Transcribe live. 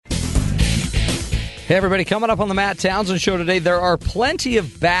Hey, everybody, coming up on the Matt Townsend Show today, there are plenty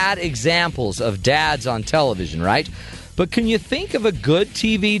of bad examples of dads on television, right? But can you think of a good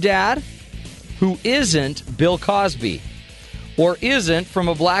TV dad who isn't Bill Cosby or isn't from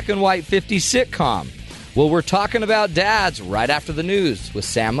a black and white 50s sitcom? Well, we're talking about dads right after the news with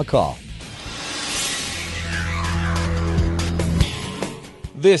Sam McCall.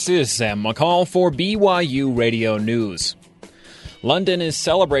 This is Sam McCall for BYU Radio News. London is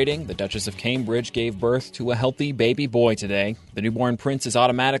celebrating. The Duchess of Cambridge gave birth to a healthy baby boy today. The newborn prince is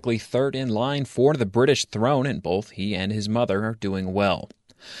automatically third in line for the British throne, and both he and his mother are doing well.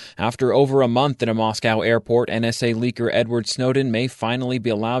 After over a month in a Moscow airport, NSA leaker Edward Snowden may finally be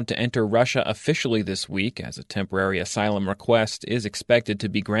allowed to enter Russia officially this week, as a temporary asylum request is expected to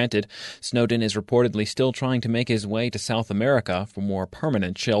be granted. Snowden is reportedly still trying to make his way to South America for more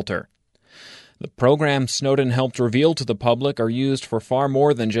permanent shelter. The programs Snowden helped reveal to the public are used for far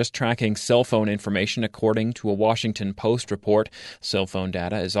more than just tracking cell phone information, according to a Washington Post report. Cell phone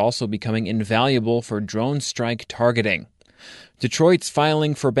data is also becoming invaluable for drone strike targeting. Detroit's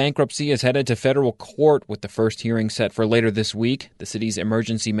filing for bankruptcy is headed to federal court, with the first hearing set for later this week. The city's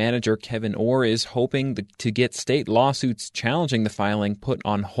emergency manager, Kevin Orr, is hoping to get state lawsuits challenging the filing put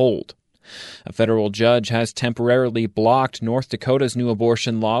on hold. A federal judge has temporarily blocked North Dakota's new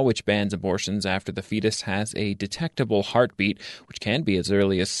abortion law, which bans abortions after the fetus has a detectable heartbeat, which can be as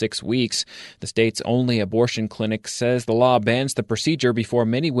early as 6 weeks. The state's only abortion clinic says the law bans the procedure before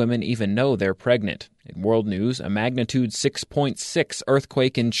many women even know they're pregnant. In world news, a magnitude 6.6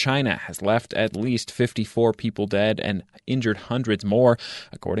 earthquake in China has left at least 54 people dead and injured hundreds more.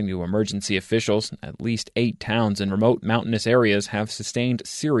 According to emergency officials, at least 8 towns in remote mountainous areas have sustained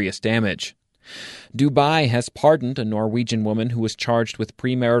serious damage. Dubai has pardoned a Norwegian woman who was charged with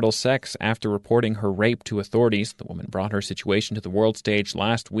premarital sex after reporting her rape to authorities. The woman brought her situation to the world stage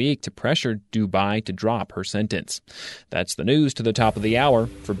last week to pressure Dubai to drop her sentence. That's the news to the top of the hour.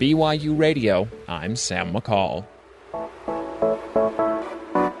 For BYU Radio, I'm Sam McCall.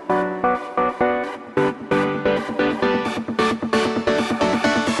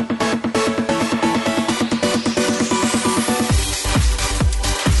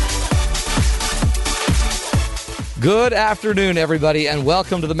 Good afternoon, everybody, and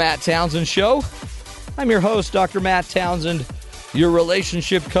welcome to the Matt Townsend Show. I'm your host, Dr. Matt Townsend, your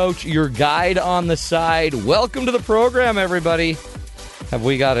relationship coach, your guide on the side. Welcome to the program, everybody. Have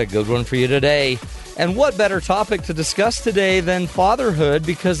we got a good one for you today? And what better topic to discuss today than fatherhood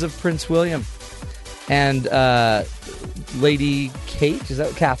because of Prince William and Lady Kate, is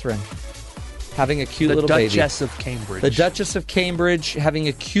that Catherine? Having a cute little baby. The Duchess of Cambridge. The Duchess of Cambridge having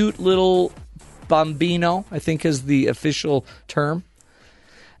a cute little bambino, I think is the official term.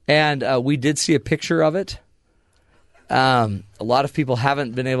 And we did see a picture of it. A lot of people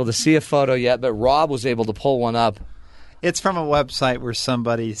haven't been able to see a photo yet, but Rob was able to pull one up. It's from a website where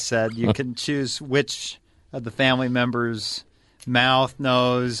somebody said you can choose which of the family members' mouth,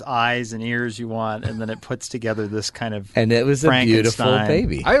 nose, eyes, and ears you want, and then it puts together this kind of And it was a beautiful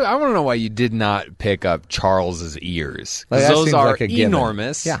baby. I want to know why you did not pick up Charles's ears. Like, Because those are like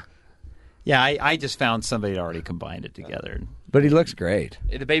enormous. Yeah. Yeah, I just found somebody had already combined it together. But he looks great.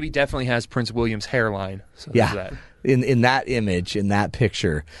 The baby definitely has Prince William's hairline. So Yeah. that. In that image, in that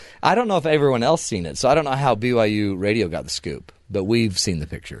picture. I don't know if everyone else seen it, so I don't know how BYU Radio got the scoop, but we've seen the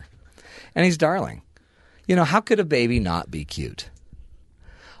picture. And he's darling. You know, how could a baby not be cute?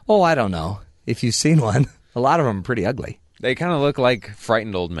 Oh, I don't know. If you've seen one, a lot of them are pretty ugly. They kind of look like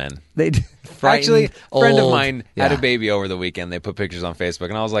frightened old men. They Actually, a friend of mine had Yeah. a baby over the weekend. They put pictures on Facebook,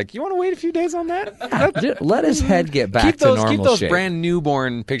 and I was like, you want to wait a few days on that? Let his head get back to normal Keep those shape. brand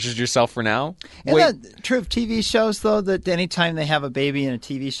newborn pictures of yourself for now. Isn't that true of TV shows, though, that anytime they have a baby in a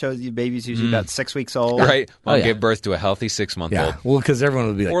TV show, the baby's usually about 6 weeks old? Right? Mom yeah. gave birth to a healthy 6-month-old. Yeah, well, because everyone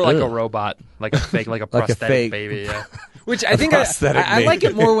would be like, Or like a "Ugh." robot, like a fake, like a Like a prosthetic fake- baby. Yeah. Which I think I prosthetic like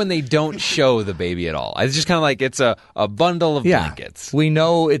baby. it more when they don't show the baby at all. It's just kind of like it's a bundle of blankets. We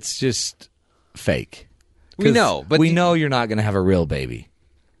know it's just fake. We 'Cause know, but we know you're not going to have a real baby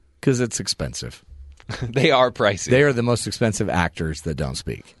because it's expensive. They are pricey. They are the most expensive actors that don't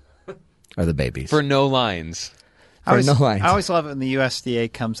speak, are the babies. For no lines. I always, no lines. I always love it when the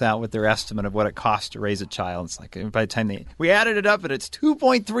USDA comes out with their estimate of what it costs to raise a child. It's like by the time we added it up, and it's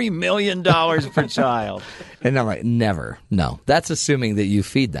 $2.3 million per child. And I'm like, never. No. That's assuming that you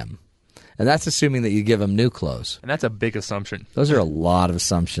feed them. And that's assuming that you give them new clothes. And that's a big assumption. Those are a lot of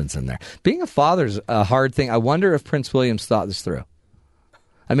assumptions in there. Being a father's a hard thing. I wonder if Prince William's thought this through.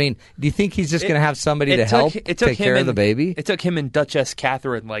 I mean, do you think he's just going to have somebody to help take care of the baby? It took him and Duchess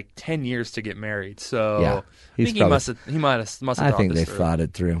Catherine like 10 years to get married. So Yeah, I think he might have I thought think this they've through. thought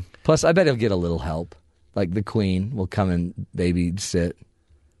it through. Plus, I bet he'll get a little help. Like the queen will come and babysit.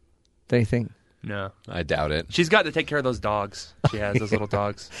 Don't you think? No. I doubt it. She's got to take care of those dogs. She has those little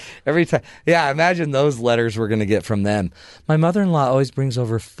dogs. Every time. Yeah, imagine those letters we're going to get from them. My mother-in-law always brings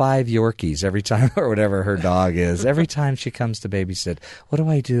over 5 Yorkies every time, or whatever her dog is. Every time she comes to babysit. What do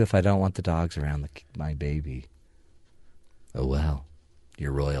I do if I don't want the dogs around my baby? Oh, well,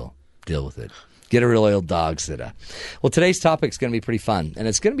 you're royal. Deal with it. Get a royal dog sitter. Well, today's topic is going to be pretty fun, and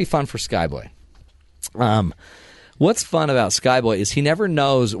it's going to be fun for Skyboy. What's fun about Skyboy is he never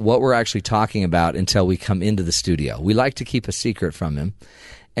knows what we're actually talking about until we come into the studio. We like to keep a secret from him.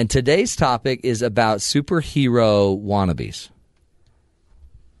 And today's topic is about superhero wannabes.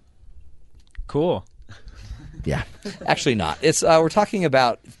 Cool. Yeah. Actually not. It's we're talking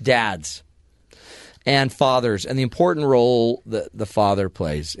about dads and fathers and the important role that the father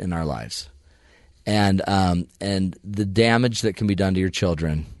plays in our lives. And the damage that can be done to your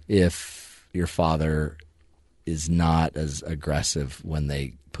children if your father is not as aggressive when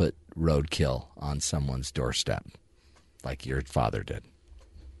they put roadkill on someone's doorstep like your father did.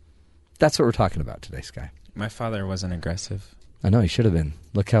 That's what we're talking about today, Sky. My father wasn't aggressive. I know, he should have been.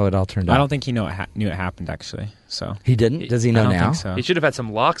 Look how it all turned out. I don't think he knew it happened, actually. So He didn't? Does he know I don't now? think so. He should have had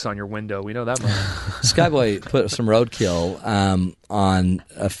some locks on your window. We know that much. Skyboy put some roadkill on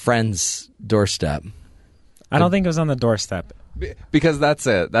a friend's doorstep. I don't think it was on the doorstep. Because that's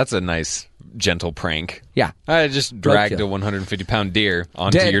a nice, gentle prank. Yeah. I just dragged Roadkill. a 150-pound deer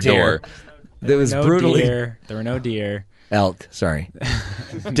onto Dead your deer. door. That was No brutally... deer. There were no deer. Elk, sorry.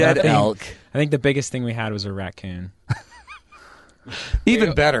 Dead Nothing. elk. I think the biggest thing we had was a raccoon.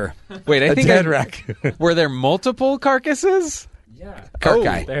 Even better. Wait, I A think dead raccoon. were there multiple carcasses? Yeah.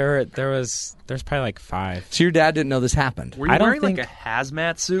 Carcass. There's probably like 5. So your dad didn't know this happened. Were you I don't wearing think- like a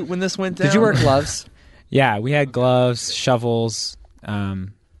hazmat suit when this went down? Did you wear gloves? Yeah, we had gloves, shovels,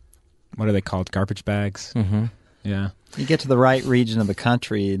 what are they called? Garbage bags. Mm-hmm. Yeah. You get to the right region of the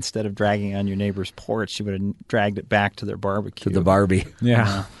country, instead of dragging on your neighbor's porch, you would have dragged it back to their barbecue. To the Barbie.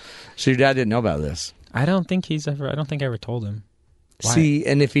 Yeah. So your dad didn't know about this? I don't think I ever told him. Why? See,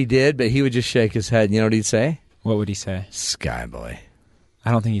 and if he did, but he would just shake his head. You know what he'd say? What would he say? Skyboy.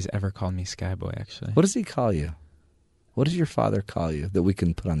 I don't think he's ever called me Skyboy, actually. What does he call you? What does your father call you that we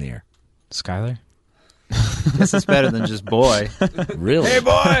can put on the air? Skyler? Guess it's better than just boy. Really? Hey,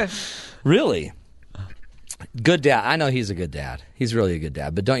 boy! Really? Good dad. I know he's a good dad. He's really a good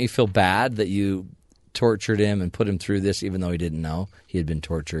dad. But don't you feel bad that you tortured him and put him through this even though he didn't know he had been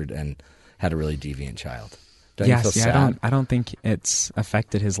tortured and had a really deviant child? Don't you feel sad? I don't think it's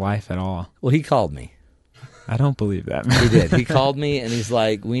affected his life at all. Well, he called me. I don't believe that. He did. He called me and he's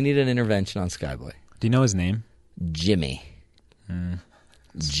like, we need an intervention on Skyboy. Do you know his name? Jimmy.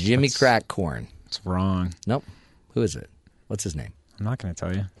 Jimmy Crack Corn. It's wrong. Nope. Who is it? What's his name? I'm not going to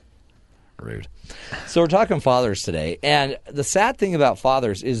tell you. Rude. So we're talking fathers today, and the sad thing about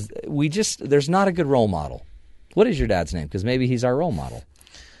fathers is there's not a good role model. What is your dad's name? Because maybe he's our role model.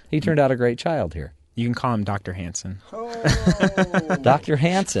 He turned out a great child here. You can call him Dr. Hansen. Dr.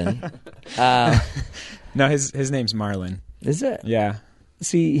 Hansen. No, his name's Marlin. Is it? Yeah.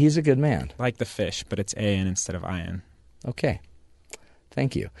 See, he's a good man. Like the fish, but it's A-N instead of I-N. Okay.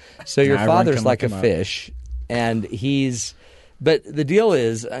 Thank you. So your everyone father's can like a look him up. fish, and but the deal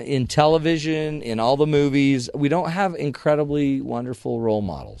is, in television, in all the movies, we don't have incredibly wonderful role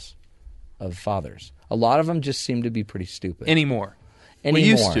models of fathers. A lot of them just seem to be pretty stupid. Anymore. We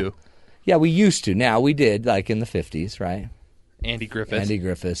used to. Yeah, we used to. Now, we did, like in the 50s, right? Andy Griffith. Andy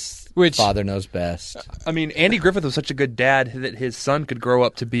Griffith's Which- Father Knows Best. I mean, Andy Griffith was such a good dad that his son could grow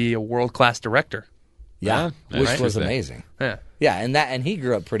up to be a world-class director. Yeah, that's which was interesting. amazing. Yeah. Yeah, and he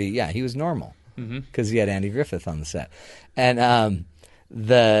grew up he was normal because he had Andy Griffith on the set. And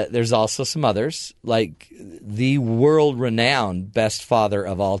there's also some others, like the world-renowned best father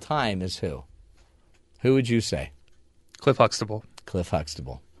of all time is who? Who would you say? Cliff Huxtable. Cliff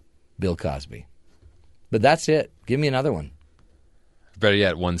Huxtable. Bill Cosby. But that's it. Give me another one. Better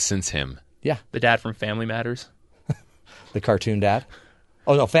yet, one since him. Yeah, The dad from Family Matters. the cartoon dad.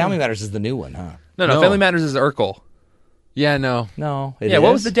 Oh, no, Family Matters is the new one, huh? No, No. Family Matters is Urkel. Yeah, no. No, Yeah,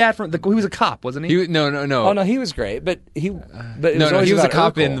 what was the dad from? He was a cop, wasn't he? No. Oh, no, he was great, but it No, was no, always he was a about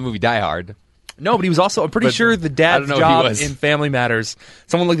cop Urkel. in the movie Die Hard. No, but he was also. I'm pretty But sure the I dad's don't know if he job was. in Family Matters.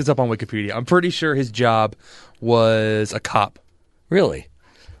 Someone looked this up on Wikipedia. I'm pretty sure his job was a cop. Really?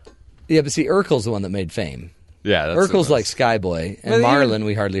 Yeah, but see, Urkel's the one that made fame. Yeah, that's Urkel's the like most- Skyboy, and But even- Marlin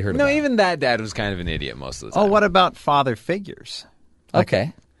we hardly heard No, about. even that dad was kind of an idiot most of the Oh, time. what about father figures?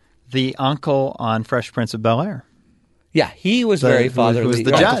 Okay. The uncle on Fresh Prince of Bel-Air. Yeah, he was The- very who was fatherly.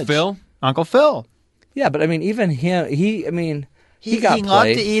 the Right. judge. Uncle Phil? Uncle Phil. Yeah, but I mean, even him, He got loved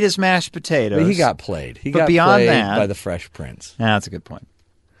played. to eat his mashed potatoes. But he got played. He But got beyond played that- by the Fresh Prince. Yeah, that's a good point.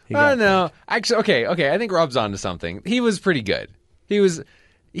 He I got don't know. Actually, okay. I think Rob's onto something. He was pretty good.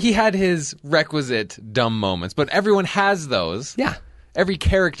 He had his requisite dumb moments, but everyone has those. Yeah. Every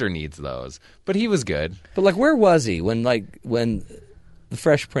character needs those. But he was good. But like, where was he when the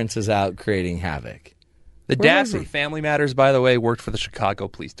Fresh Prince is out creating havoc? The Where dad was he? from Family Matters, by the way, worked for the Chicago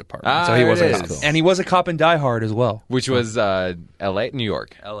Police Department, Ah, so he was there a it cop, is. and he was a cop in Die Hard as well. Which was L.A., New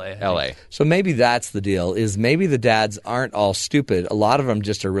York. L.A. So maybe that's the deal. Is maybe the dads aren't all stupid. A lot of them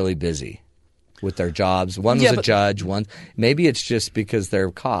just are really busy with their jobs. One was a judge. One maybe it's just because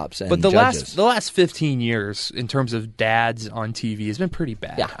they're cops and But the judges. last 15 years in terms of dads on TV has been pretty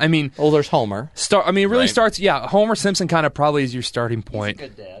bad. Yeah. I mean, there's Homer. it really Right. starts. Yeah, Homer Simpson kind of probably is your starting point.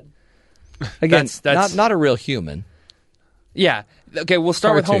 Good dad. Again, That's- not a real human. Yeah. Okay, we'll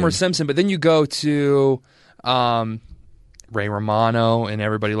start with Cartoon. Homer Simpson, but then you go to Ray Romano and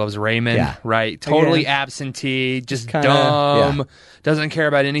Everybody Loves Raymond, Yeah. right? Totally Again. absentee, just Kinda, dumb, yeah. doesn't care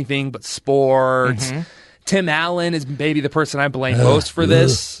about anything but sports. Mm-hmm. Tim Allen is maybe the person I blame most for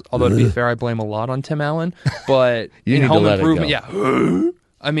this, although to be fair, I blame a lot on Tim Allen. But You in need to Home let it Improvement, go. yeah.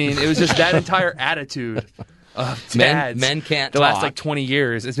 I mean, it was just that entire attitude of dads. Men can't the last talk. like 20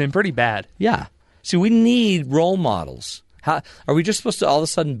 years. It's been pretty bad. Yeah. See, we need role models. How, are we just supposed to all of a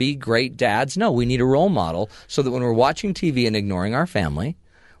sudden be great dads? No, we need a role model so that when we're watching TV and ignoring our family,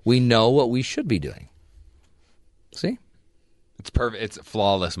 we know what we should be doing. See? It's perfect. It's a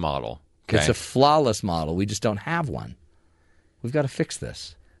flawless model. Okay. It's a flawless model. We just don't have one. We've got to fix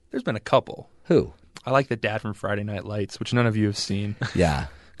this. There's been a couple. Who? I like the dad from Friday Night Lights, which none of you have seen. Yeah.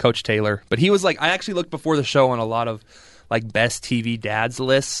 Coach Taylor. But he was like, I actually looked before the show on a lot of like best TV dads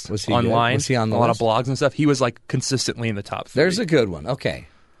lists Was he online. good? Was he on the a lot list? of blogs and stuff. He was like consistently in the top 3. There's a good one. Okay.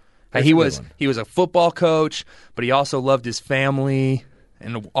 There's he a good was one. he was a football coach, but he also loved his family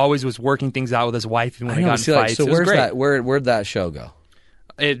and always was working things out with his wife even when I they know, got see, in like, fights. so It was where's great. that? Where'd that show go?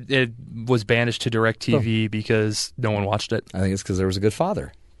 It was banished to DirecTV because no one watched it. I think it's because there was a good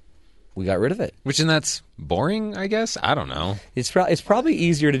father. We got rid of it. Which, and that's boring, I guess? I don't know. It's probably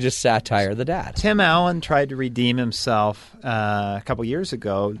easier to just satire the dad. Tim Allen tried to redeem himself a couple years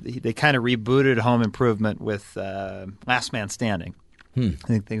ago. They kind of rebooted Home Improvement with Last Man Standing. I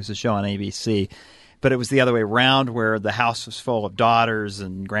think it was a show on ABC. But it was the other way around where the house was full of daughters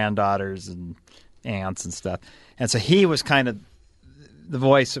and granddaughters and aunts and stuff. And so he was kind of the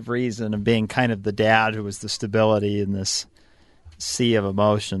voice of reason and being kind of the dad who was the stability in this sea of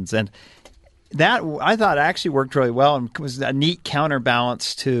emotions. And that, I thought, actually worked really well and was a neat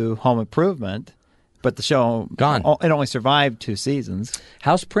counterbalance to Home Improvement. But the show, Gone. It only survived 2 seasons.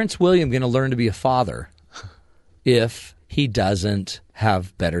 How's Prince William going to learn to be a father if he doesn't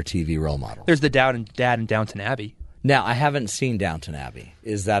have better TV role models? There's the dad in Downton Abbey. Now, I haven't seen Downton Abbey.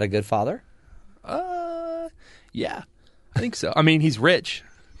 Is that a good father? Yeah, I think so. I mean, he's rich,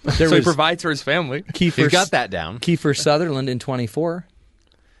 There so he was provides for his family. He's got that down. Kiefer Sutherland in 24.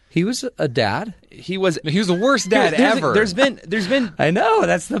 He was a dad. He was the worst dad There's- ever. There's been I know.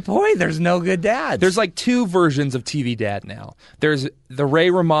 That's the point. There's no good dads. There's like 2 versions of TV dad now. There's the Ray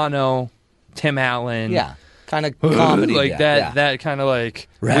Romano, Tim Allen. yeah, kind of comedy. like dad. that. Yeah. That kind of like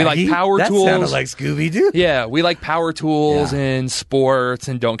we Right? like power that tools. sounded like Scooby-Doo. Yeah, we like power tools Yeah. and sports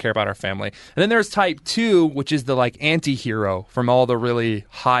and don't care about our family. And then there's type 2, which is the like anti-hero from all the really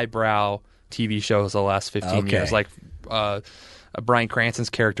highbrow TV shows the last 15 Okay. years, like Bryan Cranston's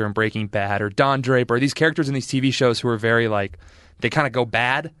character in Breaking Bad or Don Draper. These characters in these TV shows who are very like, they kind of go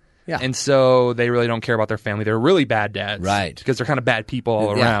bad. Yeah. And so they really don't care about their family. They're really bad dads. Right. Because they're kind of bad people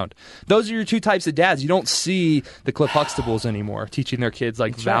all Yeah. around. Those are your 2 types of dads. You don't see the Cliff Huxtables anymore teaching their kids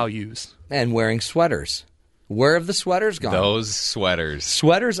like right. values. And wearing sweaters. Where have the sweaters gone? Those sweaters.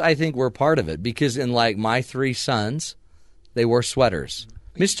 Sweaters, I think, were part of it because in like my 3 sons, they wore sweaters.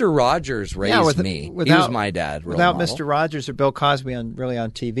 Mr. Rogers raised me. He was my dad. Role Without model. Mr. Rogers or Bill Cosby on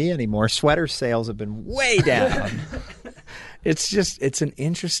TV anymore, sweater sales have been way down. It's an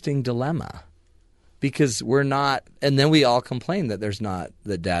interesting dilemma because we're not, and then we all complain that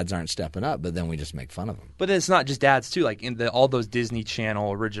that dads aren't stepping up, but then we just make fun of them. But it's not just dads too. Like in all those Disney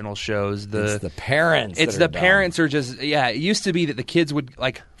Channel original shows, It's the parents. It's that the are dumb. parents are just It used to be that the kids would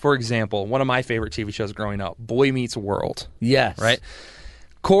like, for example, one of my favorite TV shows growing up, Boy Meets World. Yes. Right.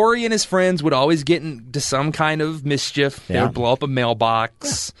 Corey and his friends would always get into some kind of mischief. They Yeah. would blow up a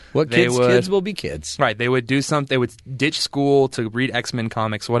mailbox. What They kids? would- Kids will be kids. Right. They would do something. They would ditch school to read X-Men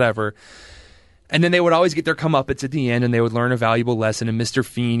comics, whatever. And then they would always get their comeuppance at the end, and they would learn a valuable lesson. And Mr.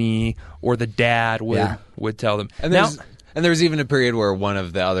 Feeney or the dad would tell them. And there's even a period where one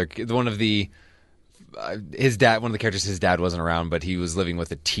of the his dad, one of the characters, his dad wasn't around, but he was living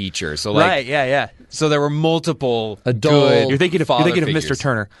with a teacher. So like, Right, yeah. So there were multiple Adult- good You're thinking of figures. Mr.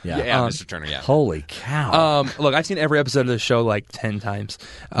 Turner. Yeah. Mr. Turner. Yeah. Holy cow. Look, I've seen every episode of the show like 10 times.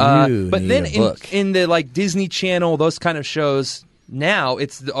 You But need then a book. in the like Disney Channel, those kind of shows, now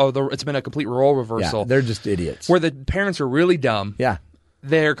it's been a complete role reversal. Yeah, they're just idiots. where the parents are really dumb. Yeah.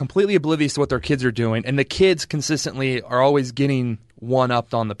 They're completely oblivious to what their kids are doing, and the kids consistently are always getting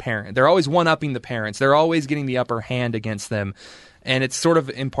one-upped on the parent. They're always one-upping the parents. They're always getting the upper hand against them. And it's sort of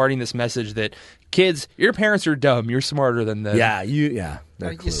imparting this message that, kids, your parents are dumb. You're smarter than them. Yeah,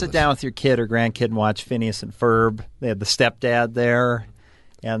 they're You sit clueless. down with your kid or grandkid and watch Phineas and Ferb. They had the stepdad there,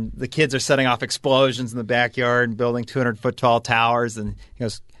 and the kids are setting off explosions in the backyard and building 200-foot tall towers. And he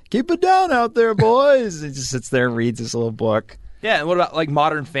goes, "Keep it down out there, boys." He just sits there and reads his little book. Yeah, and what about like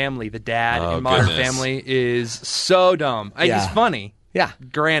Modern Family? The dad Oh, in Modern goodness. Family is so dumb. Like, Yeah. It's funny. Yeah.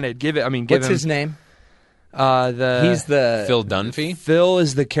 Granted, give What's him his name? the He's the Phil Dunphy. Phil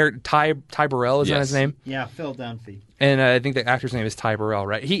is the character. Ty Burrell is that Yes. his name, Yeah, Phil Dunphy. and I think the actor's name is Ty Burrell.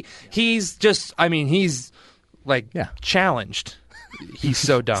 Right? He's just. I mean, he's like Yeah. challenged. He's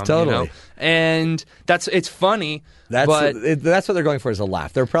so dumb. Totally. You know? And it's funny. That's but that's what they're going for, is a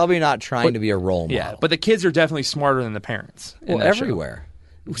laugh. They're probably not trying to be a role model. yeah, but the kids are definitely smarter than the parents. in well, that show. everywhere.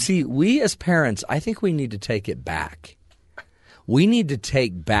 See, we as parents, I think we need to take it back. We need to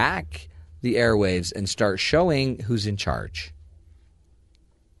take back the airwaves and start showing who's in charge.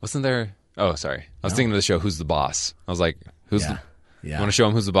 Wasn't there? Oh, sorry. I was thinking of the show Who's the Boss. I was like, who's Yeah. the? Yeah. You want to show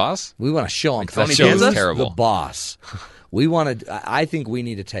him who's the boss? We want to show them That show is terrible. the boss. We want to. I think we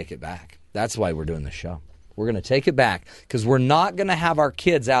need to take it back. That's why we're doing the show. We're going to take it back because we're not going to have our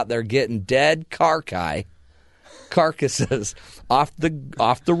kids out there getting dead carcasses off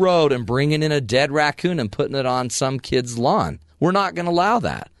the road and bringing in a dead raccoon and putting it on some kid's lawn. We're not going to allow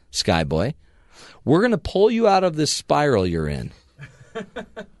that, Skyboy. We're going to pull you out of this spiral you're in.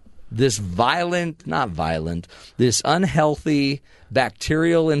 This this unhealthy,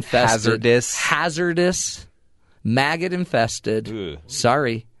 bacterial infested, hazardous, maggot infested.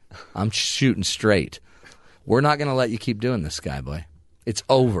 Sorry, I'm shooting straight. We're not going to let you keep doing this, Skyboy. It's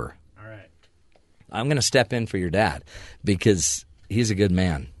over. All right. I'm going to step in for your dad because he's a good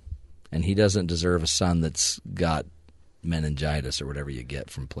man, and he doesn't deserve a son that's got meningitis or whatever you get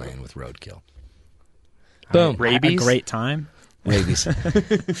from playing with roadkill. Boom. Rabies? A great time. Rabies.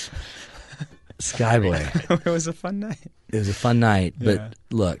 Skyboy. It was a fun night. It was a fun night, but Yeah.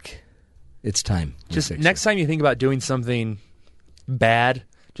 look, it's time. Just next time you think about doing something bad,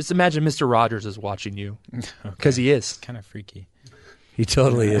 just imagine Mr. Rogers is watching you, because he is. Kind of freaky. He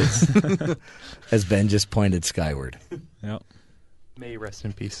totally is. As Ben just pointed skyward. Yep. May he rest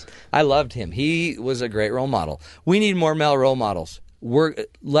in peace. I loved him. He was a great role model. We need more male role models.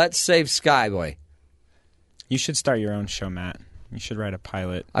 Let's save Skyboy. You should start your own show, Matt. You should write a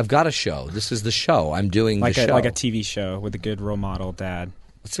pilot, I've got a show. This is the show. I'm doing like the show. like a TV show with a good role model dad.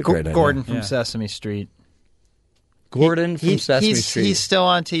 That's a great idea. Gordon from Yeah. Sesame Street. Gordon from Sesame he's, Street. He's still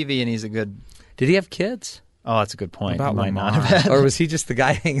on TV, and he's a good. Did he have kids? Oh, that's a good point. What about He might not Lamar? have had. Or was he just the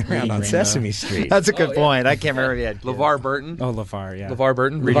guy hanging around Reading on Rainbow. Sesame Street? That's a good point. I can't remember if he had kids. LeVar Burton. Oh, LeVar, yeah. LeVar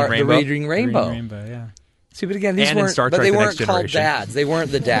Burton, Reading The Rainbow. Reading Rainbow. Reading Rainbow, yeah. See, but again, these And in weren't. Star But Trek they The weren't Next called Generation. dads. They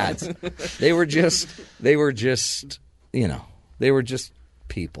weren't the dads. They were just. They were just. They were just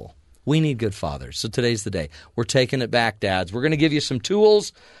people. We need good fathers. So today's the day. We're taking it back, dads. We're going to give you some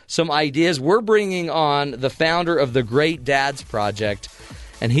tools, some ideas. We're bringing on the founder of the Great Dads Project,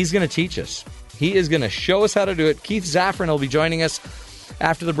 and he's going to teach us. He is going to show us how to do it. Keith Zaffron will be joining us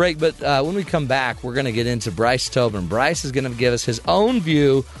after the break. But when we come back, we're going to get into Bryce Tobin. Bryce is going to give us his own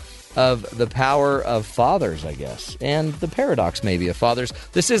view of the power of fathers, I guess, and the paradox maybe of fathers.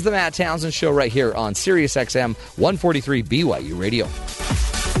 This is the Matt Townsend Show right here on Sirius XM 143 BYU Radio.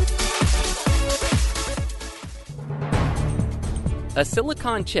 A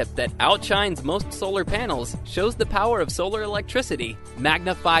silicon chip that outshines most solar panels shows the power of solar electricity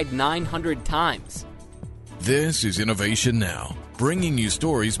magnified 900 times. This is Innovation Now, bringing you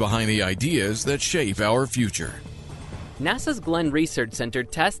stories behind the ideas that shape our future. NASA's Glenn Research Center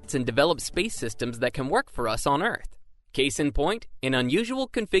tests and develops space systems that can work for us on Earth. Case in point, an unusual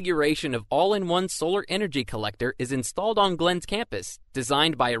configuration of all-in-one solar energy collector is installed on Glenn's campus,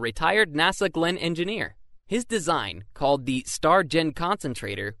 designed by a retired NASA Glenn engineer. His design, called the StarGen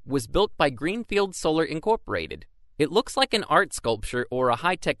Concentrator, was built by Greenfield Solar Incorporated. It looks like an art sculpture or a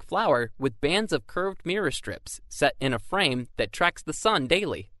high-tech flower with bands of curved mirror strips set in a frame that tracks the sun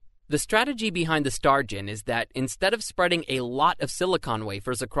daily. The strategy behind the StarGen is that instead of spreading a lot of silicon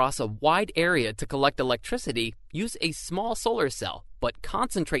wafers across a wide area to collect electricity, use a small solar cell, but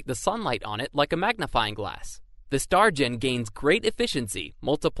concentrate the sunlight on it like a magnifying glass. The StarGen gains great efficiency,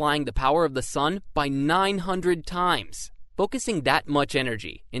 multiplying the power of the sun by 900 times. Focusing that much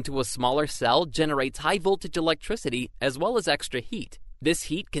energy into a smaller cell generates high-voltage electricity as well as extra heat. This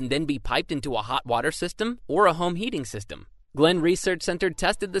heat can then be piped into a hot water system or a home heating system. Glenn Research Center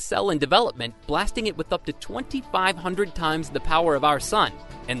tested the cell in development, blasting it with up to 2,500 times the power of our sun,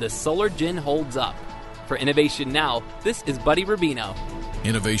 and the SolarGen holds up. For Innovation Now, this is Buddy Rubino.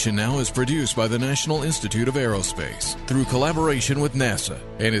 Innovation Now is produced by the National Institute of Aerospace through collaboration with NASA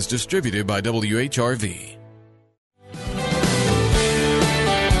and is distributed by WHRV.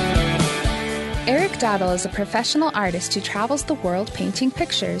 Eric Dowdle is a professional artist who travels the world painting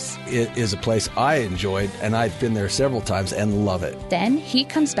pictures. It is a place I enjoyed, and I've been there several times and love it. Then he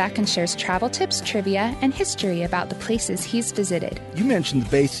comes back and shares travel tips, trivia, and history about the places he's visited. You mentioned the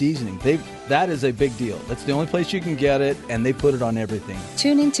Bay seasoning. That is a big deal. That's the only place you can get it, and they put it on everything.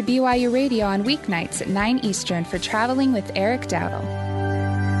 Tune in to BYU Radio on weeknights at 9 Eastern for Traveling with Eric Dowdle.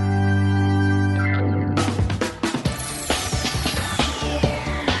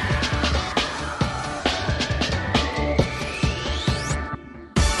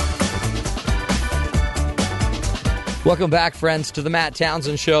 Welcome back, friends, to the Matt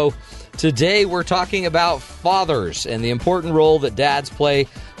Townsend Show. Today, we're talking about fathers and the important role that dads play.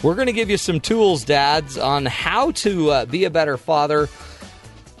 We're going to give you some tools, dads, on how to be a better father.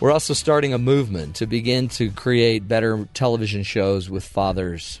 We're also starting a movement to begin to create better television shows with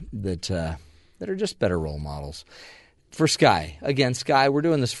fathers that are just better role models. For Sky, again, Sky, we're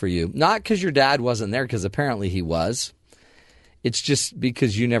doing this for you. Not because your dad wasn't there, because apparently he was. It's just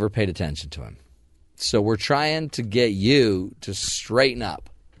because you never paid attention to him. So we're trying to get you to straighten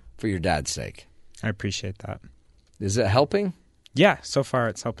up for your dad's sake. I appreciate that. Is it helping? Yeah, so far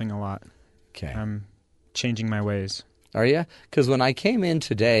it's helping a lot. Okay. I'm changing my ways. Are you? Because when I came in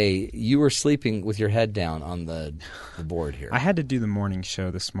today, you were sleeping with your head down on the board here. I had to do the morning show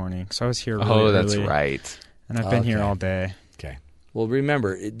this morning, so I was here really Oh, that's early, right. and I've been here all day. Okay. Well,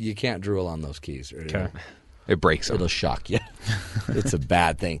 remember, you can't drool on those keys. Or Okay. It breaks them. It'll shock you. It's a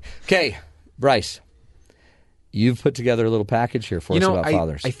bad thing. Okay, Bryce. You've put together a little package here for us about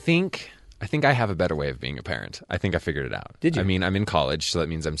fathers. I think I have a better way of being a parent. I think I figured it out. Did you? I mean, I'm in college, so that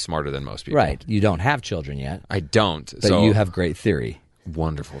means I'm smarter than most people. Right. You don't have children yet. I don't. But you have great theory.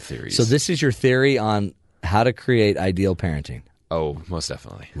 Wonderful theories. So this is your theory on how to create ideal parenting. Oh, most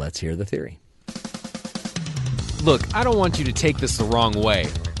definitely. Let's hear the theory. Look, I don't want you to take this the wrong way,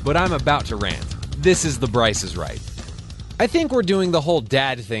 but I'm about to rant. This is the Bryce is Right. I think we're doing the whole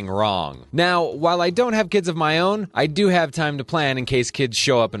dad thing wrong. Now, while I don't have kids of my own, I do have time to plan in case kids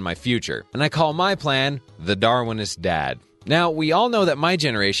show up in my future. And I call my plan the Darwinist dad. Now, we all know that my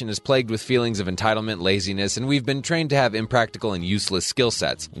generation is plagued with feelings of entitlement, laziness, and we've been trained to have impractical and useless skill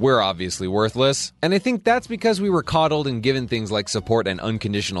sets. We're obviously worthless. And I think that's because we were coddled and given things like support and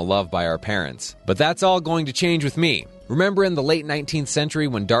unconditional love by our parents. But that's all going to change with me. Remember in the late 19th century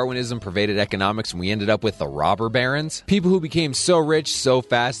when Darwinism pervaded economics and we ended up with the robber barons? People who became so rich so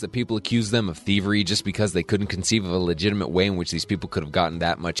fast that people accused them of thievery just because they couldn't conceive of a legitimate way in which these people could have gotten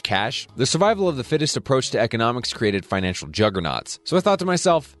that much cash? The survival of the fittest approach to economics created financial juggernauts. So I thought to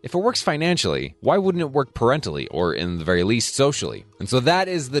myself, if it works financially, why wouldn't it work parentally, or in the very least socially? And so that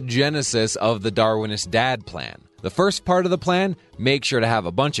is the genesis of the Darwinist dad plan. The first part of the plan, make sure to have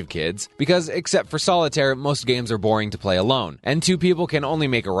a bunch of kids, because except for solitaire, most games are boring to play alone, and two people can only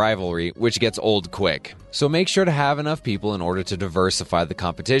make a rivalry, which gets old quick. So make sure to have enough people in order to diversify the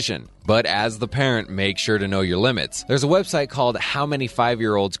competition. But as the parent, make sure to know your limits. There's a website called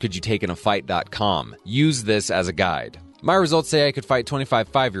howmany5-year-olds-could-you-take-in-a-fight.com. Use this as a guide. My results say I could fight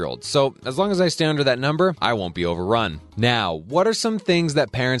 25 5-year-olds, so as long as I stay under that number, I won't be overrun. Now, what are some things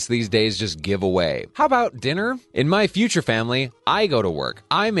that parents these days just give away? How about dinner? In my future family, I go to work,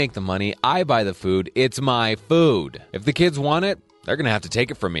 I make the money, I buy the food, it's my food. If the kids want it, they're going to have to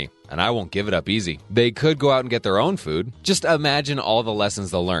take it from me, and I won't give it up easy. They could go out and get their own food. Just imagine all the lessons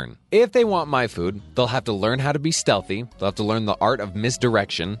they'll learn. If they want my food, they'll have to learn how to be stealthy. They'll have to learn the art of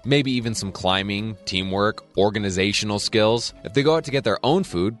misdirection, maybe even some climbing, teamwork, organizational skills. If they go out to get their own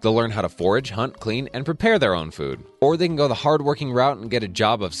food, they'll learn how to forage, hunt, clean, and prepare their own food. Or they can go the hard-working route and get a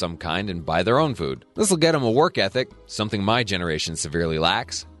job of some kind and buy their own food. This will get them a work ethic, something my generation severely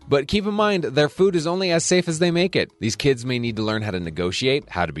lacks. But keep in mind, their food is only as safe as they make it. These kids may need to learn how to negotiate,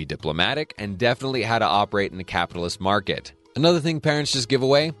 how to be diplomatic, and definitely how to operate in a capitalist market. Another thing parents just give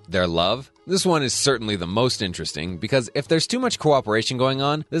away, their love. This one is certainly the most interesting because if there's too much cooperation going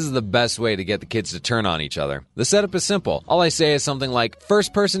on, this is the best way to get the kids to turn on each other. The setup is simple. All I say is something like,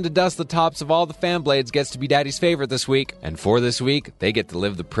 first person to dust the tops of all the fan blades gets to be daddy's favorite this week. And for this week, they get to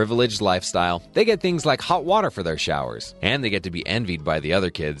live the privileged lifestyle. They get things like hot water for their showers. And they get to be envied by the other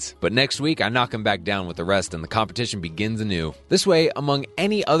kids. But next week, I knock them back down with the rest and the competition begins anew. This way, among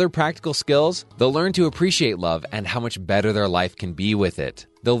any other practical skills, they'll learn to appreciate love and how much better their life can be with it.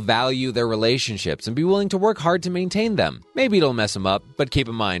 They'll value their relationships and be willing to work hard to maintain them. Maybe it'll mess them up, but keep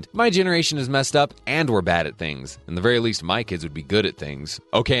in mind, my generation is messed up and we're bad at things. In the very least, my kids would be good at things.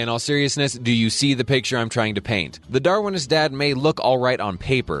 Okay, in all seriousness, do you see the picture I'm trying to paint? The Darwinist dad may look all right on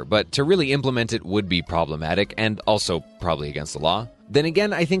paper, but to really implement it would be problematic and also probably against the law. Then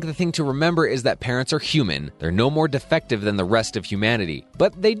again, I think the thing to remember is that parents are human. They're no more defective than the rest of humanity.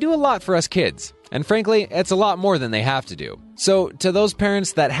 But they do a lot for us kids. And frankly, it's a lot more than they have to do. So, to those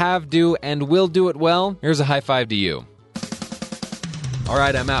parents that have, do, and will do it well, here's a high five to you. All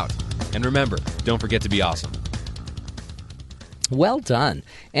right, I'm out. And remember, don't forget to be awesome. Well done.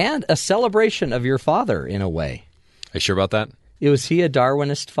 And a celebration of your father, in a way. Are you sure about that? Was he a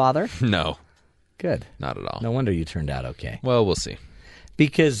Darwinist father? No. Good. Not at all. No wonder you turned out okay. Well, we'll see.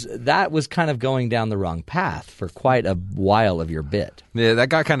 Because that was kind of going down the wrong path for quite a while of your bit. Yeah, that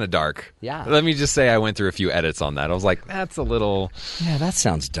got kind of dark. Yeah. Let me just say I went through a few edits on that. I was like, that's a little... Yeah, that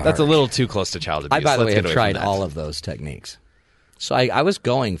sounds dark. That's a little too close to child abuse. I, by the way, have away tried all of those techniques. So I was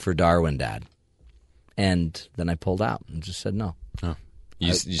going for Darwin Dad. And then I pulled out and just said no. Oh.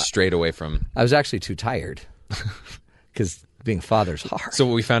 You strayed away from... I was actually too tired. Because... being a father's hard. So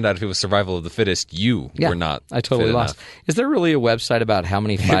we found out if it was survival of the fittest, you were not. I totally lost. Enough. Is there really a website about how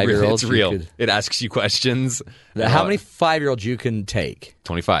many 5-year-olds? It's real. It asks you questions. How many 5-year-olds you can take?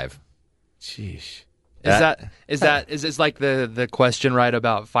 25. Sheesh. Is it like the question right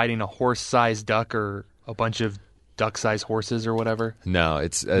about fighting a horse-sized duck or a bunch of duck-sized horses or whatever? No,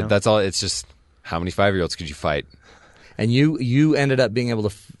 it's that's all. It's just how many 5-year-olds could you fight? And you ended up being able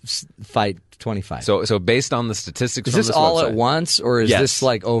to fight 25. So based on the statistics, is from this this all website, at once, or is this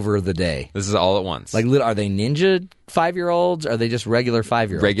like over the day? This is all at once. Like, are they ninja 5-year-olds? Are they just regular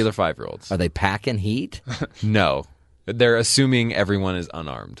 5-year-olds? Regular 5-year-olds. Are they packing heat? No, they're assuming everyone is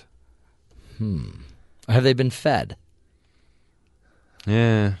unarmed. Have they been fed?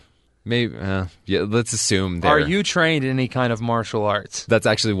 Yeah. Maybe, yeah. Let's assume they're... Are you trained in any kind of martial arts? That's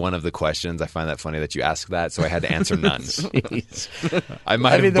actually one of the questions. I find that funny that you ask that, so I had to answer none. I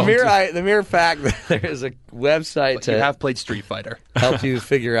mean, the mere fact that there is a website You have played Street Fighter. help you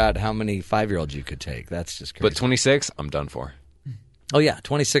figure out how many 5-year-olds you could take. That's just crazy. But 26, I'm done for. Oh yeah,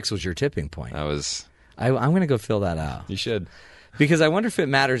 26 was your tipping point. That was... I'm going to go fill that out. You should. Because I wonder if it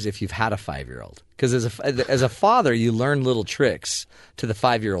matters if you've had a 5-year-old. Because as a father, you learn little tricks to the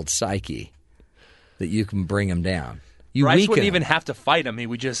 5-year-old psyche that you can bring them down. Bryce wouldn't even have to fight him. He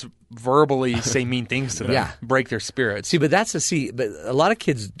would just verbally say mean things to them, Yeah. break their spirits. But a lot of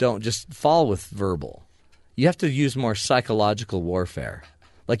kids don't just fall with verbal. You have to use more psychological warfare.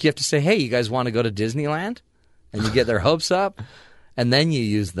 Like you have to say, hey, you guys want to go to Disneyland? And you get their hopes up, and then you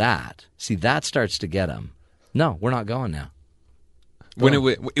use that. See, that starts to get them. No, we're not going now. When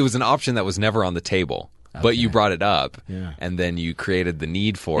it was an option that was never on the table, but you brought it up, and then you created the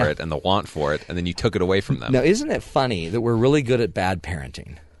need for it and the want for it, and then you took it away from them. Now, isn't it funny that we're really good at bad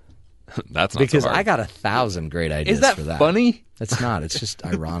parenting? That's not because so hard. I got 1,000 great ideas Is that for that. funny? It's not. It's just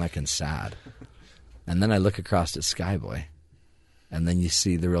ironic and sad. And then I look across at Skyboy, and then you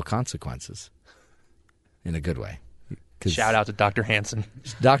see the real consequences in a good way. Shout out to Dr. Hansen.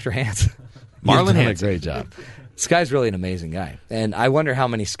 Dr. Hansen. Marlon done Hansen. a great job. Sky's really an amazing guy. And I wonder how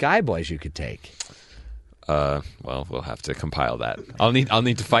many Skyboys you could take. Well, we'll have to compile that. I'll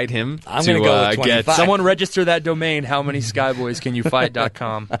need to fight him. I'm going to go with 25. get Someone register that domain,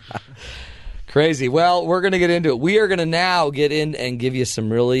 howmanyskyboyscanyoufight.com. Crazy. Well, we're going to get into it. We are going to now get in and give you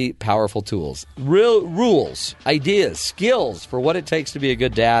some really powerful tools. Real rules, ideas, skills for what it takes to be a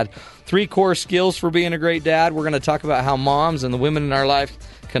good dad. 3 core skills for being a great dad. We're going to talk about how moms and the women in our life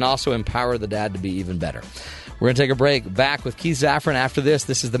can also empower the dad to be even better. We're going to take a break. Back with Keith Zaffron after this.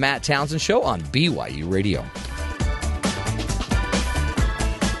 This is the Matt Townsend Show on BYU Radio.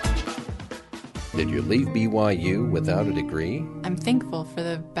 Did you leave BYU without a degree? I'm thankful for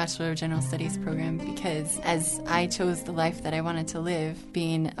the Bachelor of General Studies program because as I chose the life that I wanted to live,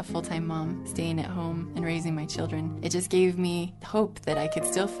 being a full-time mom, staying at home, and raising my children, it just gave me hope that I could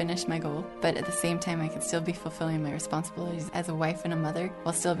still finish my goal, but at the same time I could still be fulfilling my responsibilities as a wife and a mother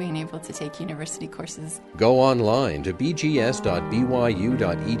while still being able to take university courses. Go online to bgs.byu.edu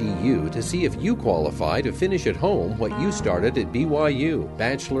to see if you qualify to finish at home what you started at BYU,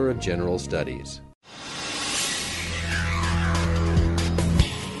 Bachelor of General Studies.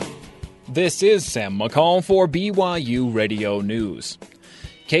 This is Sam McCall for BYU Radio News.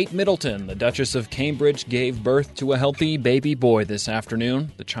 Kate Middleton, the Duchess of Cambridge, gave birth to a healthy baby boy this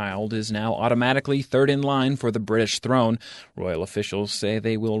afternoon. The child is now automatically third in line for the British throne. Royal officials say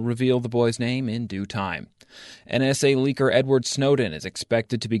they will reveal the boy's name in due time. NSA leaker Edward Snowden is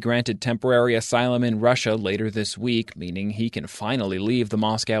expected to be granted temporary asylum in Russia later this week, meaning he can finally leave the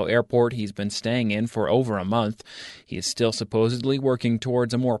Moscow airport he's been staying in for over a month. He is still supposedly working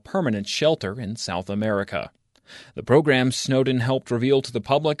towards a more permanent shelter in South America. The programs Snowden helped reveal to the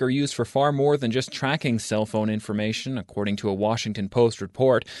public are used for far more than just tracking cell phone information. According to a Washington Post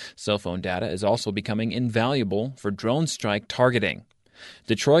report, cell phone data is also becoming invaluable for drone strike targeting.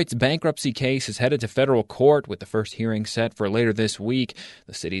 Detroit's bankruptcy case is headed to federal court with the first hearing set for later this week.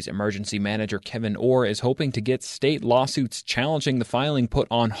 The city's emergency manager, Kevin Orr, is hoping to get state lawsuits challenging the filing put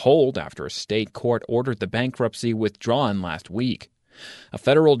on hold after a state court ordered the bankruptcy withdrawn last week. A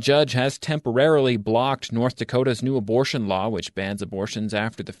federal judge has temporarily blocked North Dakota's new abortion law, which bans abortions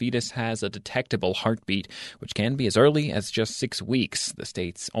after the fetus has a detectable heartbeat, which can be as early as just 6 weeks. The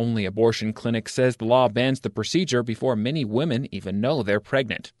state's only abortion clinic says the law bans the procedure before many women even know they're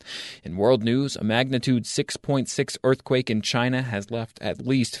pregnant. In world news, a magnitude 6.6 earthquake in China has left at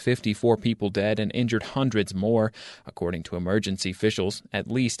least 54 people dead and injured hundreds more. According to emergency officials,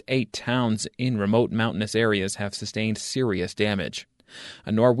 at least 8 towns in remote mountainous areas have sustained serious damage.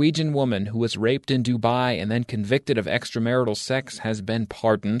 A Norwegian woman who was raped in Dubai and then convicted of extramarital sex has been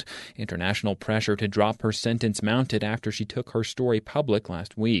pardoned. International pressure to drop her sentence mounted after she took her story public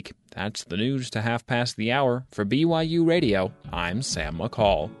last week. That's the news to half past the hour. For BYU Radio, I'm Sam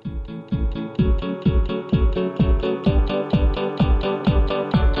McCall.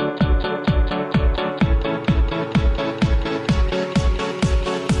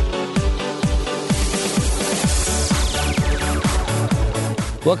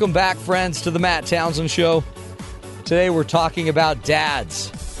 Welcome back, friends, to the Matt Townsend Show. Today we're talking about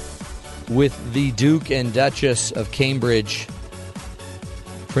dads with the Duke and Duchess of Cambridge,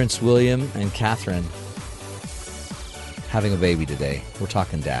 Prince William and Catherine, having a baby today. We're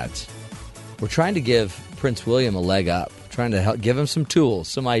talking dads. We're trying to give Prince William a leg up, trying to help give him some tools,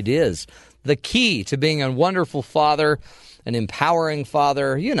 some ideas. The key to being a wonderful father, an empowering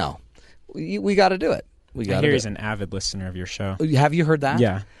father, you know, we got to do it. I hear he's an avid listener of your show. Have you heard that?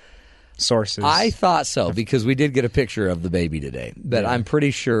 Yeah. Sources. I thought so, because we did get a picture of the baby today. But I'm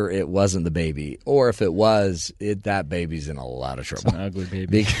pretty sure it wasn't the baby. Or if it was, that baby's in a lot of trouble. It's an ugly baby.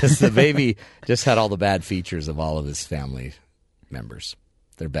 Because the baby just had all the bad features of all of his family members.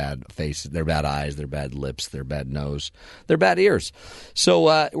 Their bad faces, their bad eyes, their bad lips, their bad nose, their bad ears. So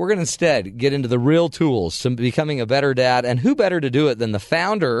we're going to instead get into the real tools to becoming a better dad. And who better to do it than the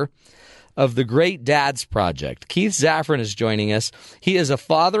founder of the Great Dads Project. Keith Zaffron is joining us. He is a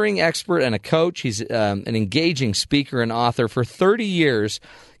fathering expert and a coach. He's an engaging speaker and author. For 30 years,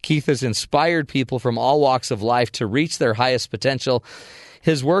 Keith has inspired people from all walks of life to reach their highest potential.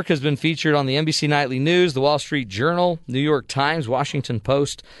 His work has been featured on the NBC Nightly News, the Wall Street Journal, New York Times, Washington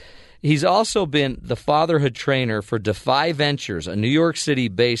Post. He's also been the fatherhood trainer for Defy Ventures, a New York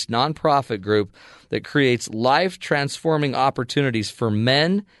City-based nonprofit group that creates life-transforming opportunities for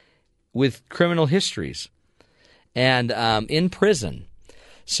men with criminal histories and in prison.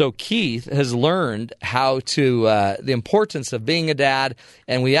 So Keith has learned how to the importance of being a dad,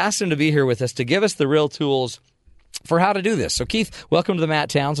 and we asked him to be here with us to give us the real tools for how to do this. So Keith, welcome to the Matt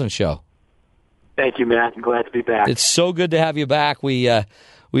Townsend Show. Thank you, Matt. I'm glad to be back. It's so good to have you back. We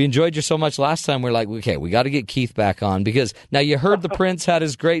enjoyed you so much last time. We're like, okay, we got to get Keith back on, because now you heard the prince had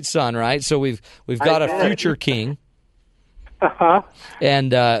his great son, right? So we've got a future king. Uh-huh.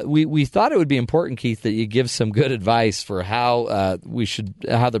 And we thought it would be important, Keith, that you give some good advice for how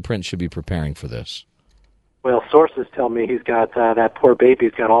the prince should be preparing for this. Well, sources tell me he's got that poor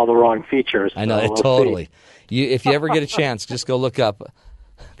baby's got all the wrong features. I know, so we'll totally. If you ever get a chance, just go look up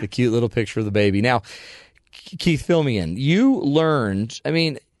the cute little picture of the baby. Now, Keith, fill me in. You learned, I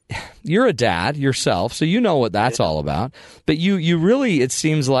mean, you're a dad yourself, so you know what that's all about. But you really, it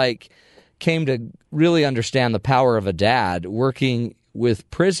seems like, came to really understand the power of a dad working with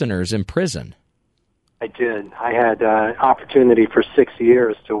prisoners in prison. I did. I had opportunity for 6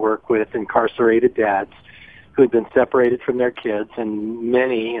 years to work with incarcerated dads who had been separated from their kids, and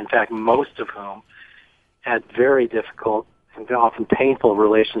many, in fact, most of whom, had very difficult and often painful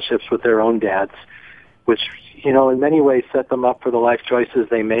relationships with their own dads, which, in many ways set them up for the life choices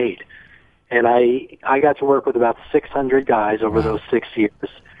they made. And I got to work with about 600 guys over those 6 years,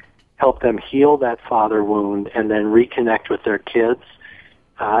 help them heal that father wound, and then reconnect with their kids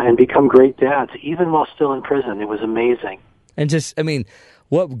and become great dads, even while still in prison. It was amazing. And just,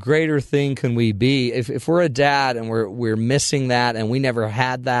 what greater thing can we be if we're a dad and we're missing that and we never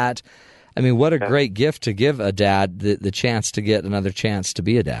had that? What a great gift to give a dad the chance to get another chance to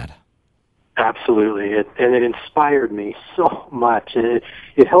be a dad. Absolutely. It inspired me so much. It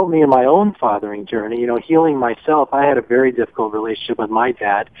helped me in my own fathering journey. Healing myself, I had a very difficult relationship with my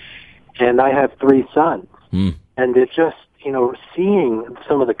dad, and I have 3 sons. And it just, seeing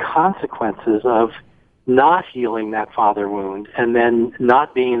some of the consequences of not healing that father wound and then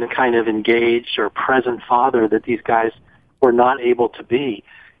not being the kind of engaged or present father that these guys were not able to be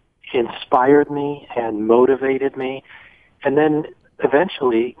inspired me and motivated me, and then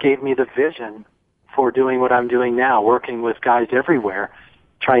eventually gave me the vision for doing what I'm doing now, working with guys everywhere,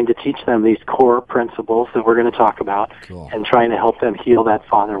 trying to teach them these core principles that we're going to talk about, and trying to help them heal that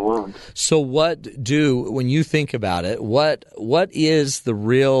father wound. So when you think about it, what is the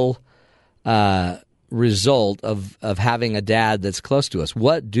real result of having a dad that's close to us?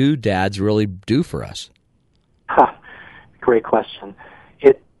 What do dads really do for us? Great question.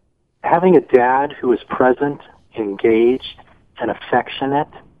 Having a dad who is present, engaged, and affectionate,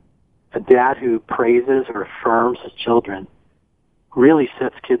 a dad who praises or affirms his children, really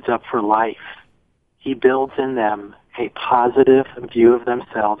sets kids up for life. He builds in them a positive view of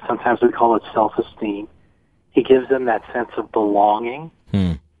themselves. Sometimes we call it self-esteem. He gives them that sense of belonging.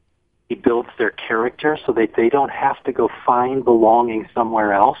 He builds their character so that they don't have to go find belonging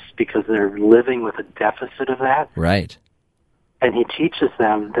somewhere else because they're living with a deficit of that. Right. And he teaches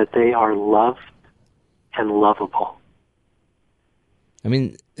them that they are loved and lovable.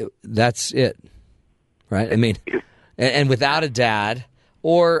 That's it, right? And without a dad,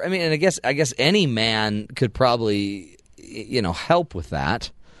 and I guess any man could probably, help with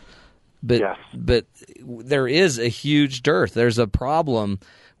that. But there is a huge dearth. There's a problem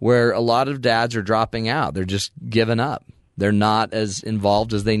where a lot of dads are dropping out. They're just giving up. They're not as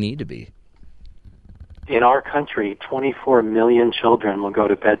involved as they need to be. In our country, 24 million children will go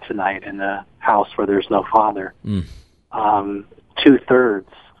to bed tonight in a house where there's no father. 2/3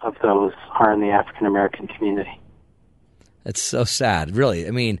 of those are in the African American community. It's so sad,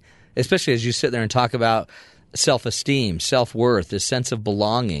 really. Especially as you sit there and talk about self-esteem, self-worth, this sense of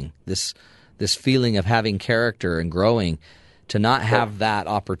belonging, this feeling of having character and growing. To not have that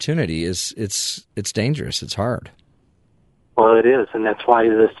opportunity it's dangerous. It's hard. Well, it is, and that's why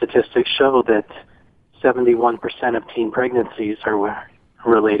the statistics show that 71% of teen pregnancies are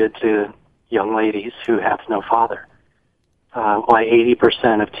related to young ladies who have no father. Why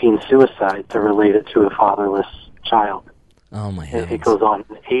 80% of teen suicides are related to a fatherless child. Oh, my heavens. It goes on.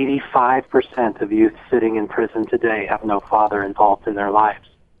 85% of youth sitting in prison today have no father involved in their lives.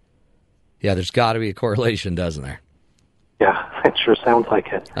 Yeah, there's got to be a correlation, doesn't there? Yeah, it sure sounds like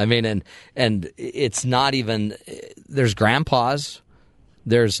it. And it's not even – there's grandpas,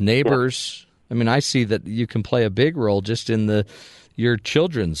 there's neighbors. I see that you can play a big role just in your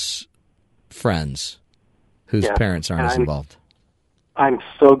children's friends whose parents aren't as involved. I'm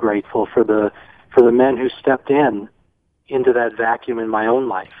so grateful for the men who stepped into that vacuum in my own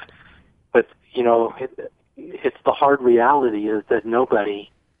life. But, it's the hard reality is that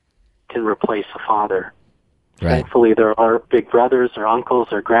nobody can replace a father. Right. Thankfully, there are big brothers or uncles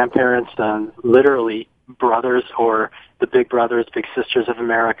or grandparents, literally brothers or the big brothers, big sisters of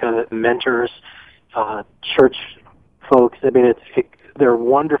America, mentors, church folks. They're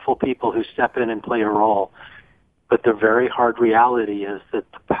wonderful people who step in and play a role. But the very hard reality is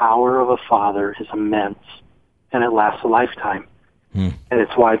that the power of a father is immense, and it lasts a lifetime. And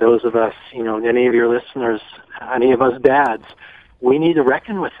it's why those of us, any of your listeners, any of us dads, we need to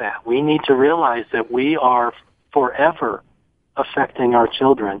reckon with that. We need to realize that we are forever affecting our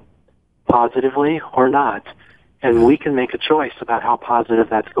children, positively or not. And we can make a choice about how positive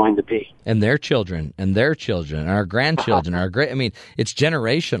that's going to be. And their children, and our grandchildren, it's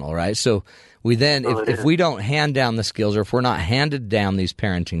generational, right? So we then, if we don't hand down the skills, or if we're not handed down these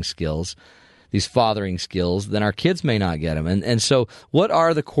parenting skills, these fathering skills, then our kids may not get them. And so what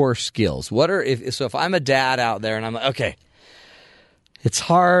are the core skills? If I'm a dad out there and I'm like, okay, it's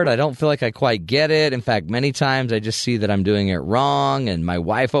hard. I don't feel like I quite get it. In fact, many times I just see that I'm doing it wrong, and my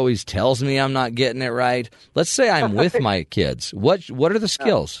wife always tells me I'm not getting it right. Let's say I'm with my kids. What are the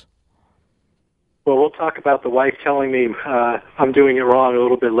skills? Well, we'll talk about the wife telling me I'm doing it wrong a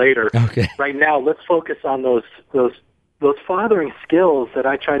little bit later. Okay. Right now, let's focus on those fathering skills that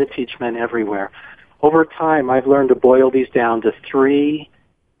I try to teach men everywhere. Over time, I've learned to boil these down to 3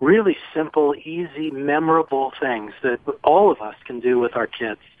 really simple, easy, memorable things that all of us can do with our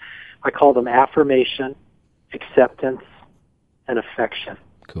kids. I call them affirmation, acceptance, and affection.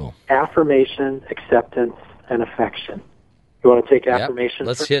 Cool. Affirmation, acceptance, and affection. You want to take affirmation?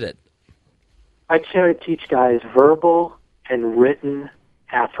 Let's first? hit it. I try to teach guys verbal and written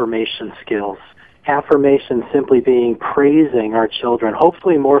affirmation skills. Affirmation simply being praising our children,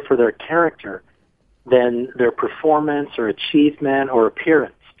 hopefully more for their character than their performance or achievement or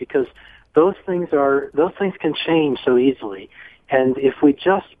appearance, because those things can change so easily. And if we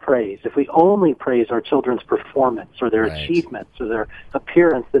just praise, if we only praise our children's performance or their achievements or their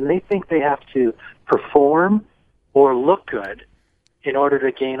appearance, then they think they have to perform or look good in order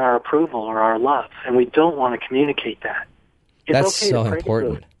to gain our approval or our love. And we don't want to communicate that. That's so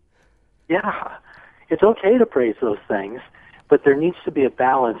important. Yeah. It's okay to praise those things, but there needs to be a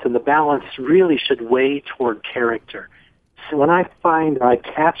balance, and the balance really should weigh toward character. So when I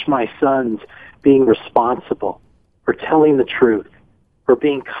catch my sons being responsible, or telling the truth, or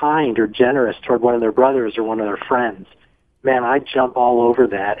being kind or generous toward one of their brothers or one of their friends, man, I jump all over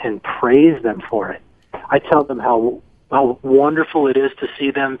that and praise them for it. I tell them how wonderful it is to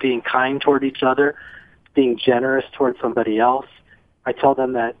see them being kind toward each other, being generous toward somebody else. I tell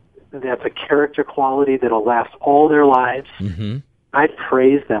them that that's a character quality that'll last all their lives. Mm-hmm. I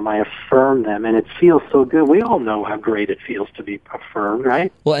praise them, I affirm them, and it feels so good. We all know how great it feels to be affirmed,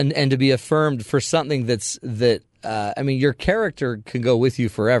 right? Well, and to be affirmed for something your character can go with you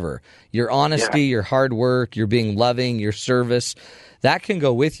forever. Your honesty, your hard work, your being loving, your service, that can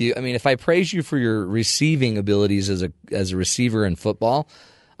go with you. I mean, if I praise you for your receiving abilities as a receiver in football,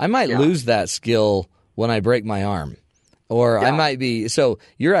 I might lose that skill when I break my arm. Or I might be, so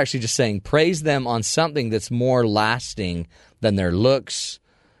you're actually just saying praise them on something that's more lasting than their looks,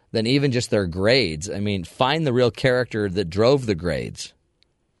 than even just their grades. I mean, find the real character that drove the grades.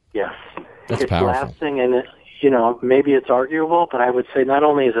 Yes. That's it's powerful. Lasting, and maybe it's arguable, but I would say not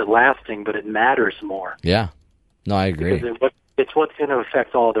only is it lasting, but it matters more. Yeah. No, I agree. Because it's what's going to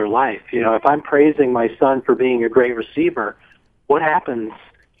affect all their life. If I'm praising my son for being a great receiver, what happens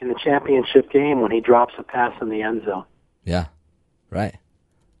in the championship game when he drops a pass in the end zone? Yeah, right.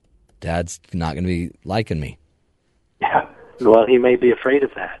 Dad's not going to be liking me. Yeah. Well, he may be afraid of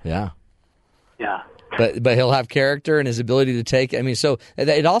that. Yeah. Yeah. But he'll have character and his ability to take. I mean, so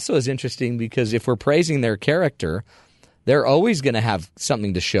it also is interesting because if we're praising their character, they're always going to have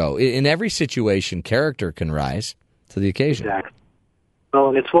something to show. In every situation, character can rise to the occasion. Exactly. Well,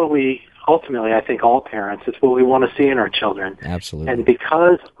 and it's what we ultimately, I think all parents, it's what we want to see in our children. Absolutely. And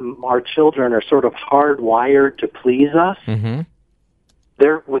because our children are sort of hardwired to please us, mm-hmm.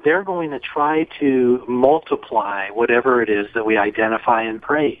 they're going to try to multiply whatever it is that we identify and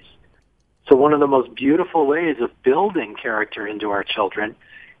praise. So one of the most beautiful ways of building character into our children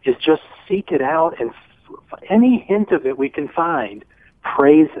is just seek it out, and any hint of it we can find,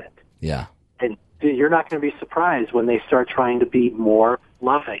 praise it. Yeah. And you're not going to be surprised when they start trying to be more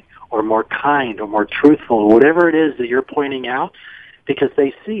loving or more kind or more truthful, or whatever it is that you're pointing out, because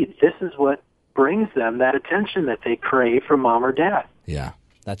they see this is what brings them that attention that they crave from mom or dad. Yeah,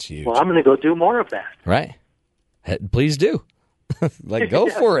 that's huge. Well, I'm going to go do more of that. Right. Please do. Go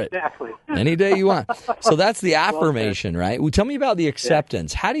for it. Exactly. Any day you want. So that's the affirmation, right? Well, tell me about the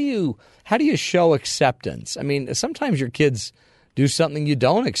acceptance. How do you show acceptance? I mean, sometimes your kids do something you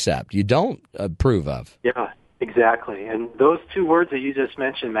don't accept, you don't approve of. Yeah, exactly. And those two words that you just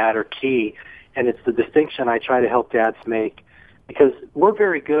mentioned, Matt, are key. And it's the distinction I try to help dads make, because we're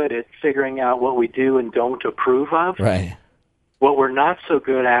very good at figuring out what we do and don't approve of. Right. What we're not so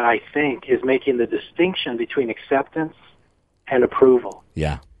good at, I think, is making the distinction between acceptance and approval.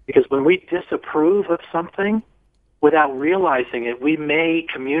 Yeah. Because when we disapprove of something, without realizing it, we may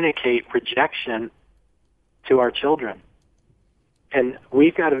communicate rejection to our children. And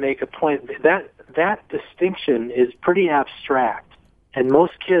we've got to make a point. That distinction is pretty abstract, and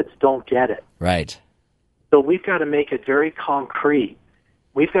most kids don't get it. Right. So we've got to make it very concrete.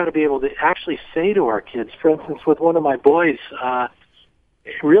 We've got to be able to actually say to our kids, for instance, with one of my boys,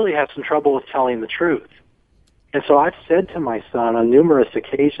 really had some trouble with telling the truth. And so I've said to my son on numerous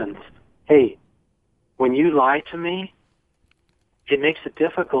occasions, hey, when you lie to me, it makes it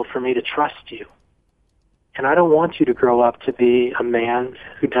difficult for me to trust you. And I don't want you to grow up to be a man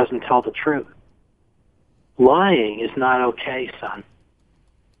who doesn't tell the truth. Lying is not okay, son,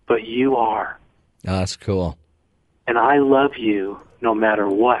 but you are. Oh, that's cool. And I love you no matter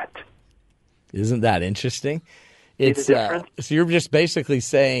what. Isn't that interesting? It's so you're just basically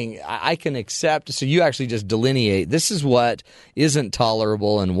saying I can accept. So you actually just delineate this is what isn't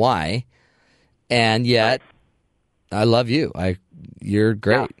tolerable and why, and yet I love you. You're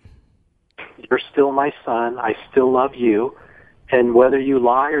great. Yeah. You're still my son. I still love you, and whether you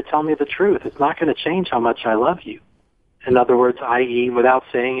lie or tell me the truth, it's not going to change how much I love you. In other words, i.e., without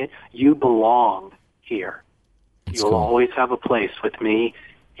saying it, you belong here. You'll always have a place with me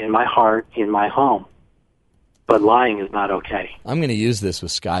in my heart, in my home. But lying is not okay. I'm going to use this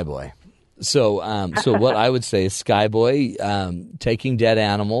with Skyboy. So what I would say is Skyboy taking dead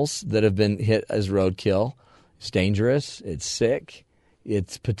animals that have been hit as roadkill. It's dangerous. It's sick.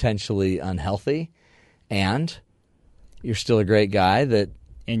 It's potentially unhealthy. And you're still a great guy that...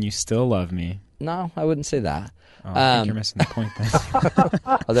 And you still love me. No, I wouldn't say that. Oh, I think you're missing the point then.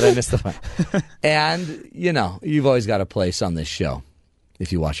 Oh, did I miss the point? And, you've always got a place on this show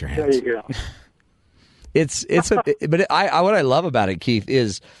if you wash your hands. There you go. But what I love about it, Keith,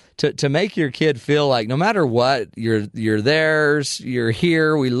 is to make your kid feel like no matter what, you're theirs, you're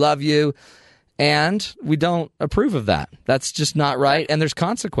here, we love you, and we don't approve of that. That's just not right, and there's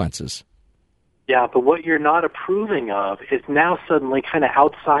consequences. Yeah, but what you're not approving of is now suddenly kind of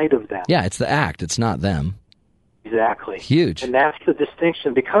outside of them. Yeah, it's the act. It's not them. Exactly. Huge. And that's the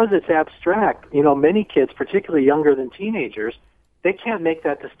distinction. Because it's abstract, many kids, particularly younger than teenagers, they can't make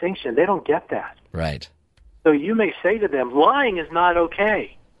that distinction. They don't get that. Right. So you may say to them, lying is not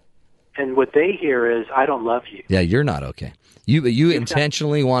okay. And what they hear is, I don't love you. Yeah, you're not okay. You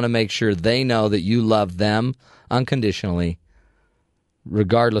intentionally want to make sure they know that you love them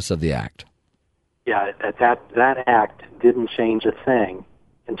regardless of the act. Yeah, that act didn't change a thing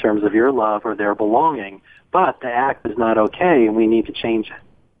in terms of your love or their belonging, but the act is not okay, and we need to change it.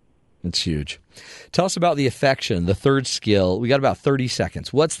 It's huge. Tell us about the affection, the third skill. We got about 30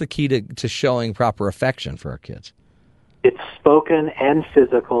 seconds. What's the key to showing proper affection for our kids? It's spoken and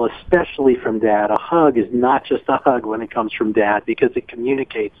physical, especially from Dad. A hug is not just a hug when it comes from Dad because it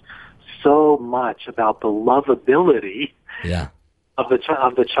communicates so much about the lovability of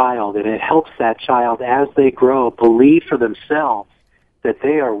the child, and it helps that child as they grow believe for themselves that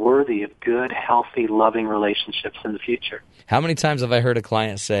they are worthy of good, healthy, loving relationships in the future. How many times have I heard a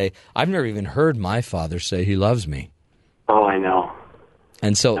client say, I've never even heard my father say he loves me? Oh, I know.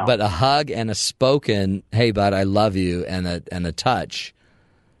 And so, but a hug and a spoken, hey, bud, I love you, and a touch,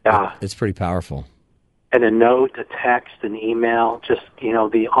 it's pretty powerful. And a note, a text, an email, just,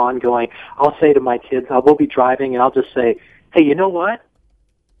 the ongoing. I'll say to my kids, we'll be driving, and I'll just say, hey, you know what?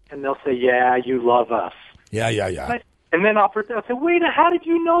 And they'll say, yeah, you love us. Yeah. And then I'll say, wait, how did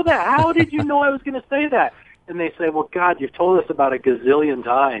you know that? How did you know I was going to say that? And they say, well, God, you've told us about a gazillion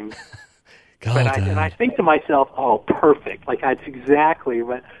times. And I think to myself, oh, perfect. Like, that's exactly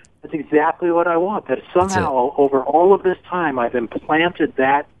what I want. That somehow, over all of this time, I've implanted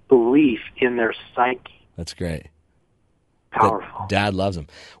that belief in their psyche. That's great. Powerful. Dad loves them.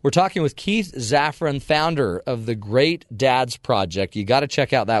 We're talking with Keith Zaffron, founder of the Great Dads Project. You got to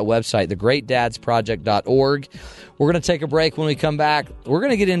check out that website, thegreatdadsproject.org. We're going to take a break. When we come back, we're going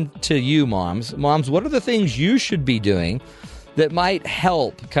to get into you, moms. Moms, what are the things you should be doing that might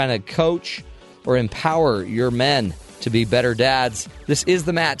help kind of coach or empower your men to be better dads? This is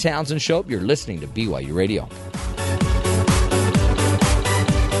the Matt Townsend Show. You're listening to BYU Radio.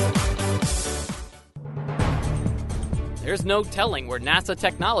 There's no telling where NASA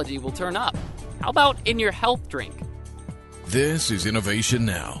technology will turn up. How about in your health drink? This is Innovation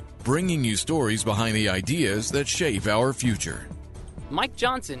Now, bringing you stories behind the ideas that shape our future. Mike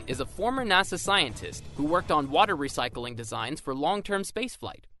Johnson is a former NASA scientist who worked on water recycling designs for long-term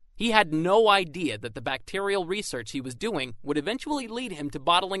spaceflight. He had no idea that the bacterial research he was doing would eventually lead him to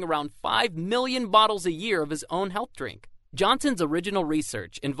bottling around 5 million bottles a year of his own health drink. Johnson's original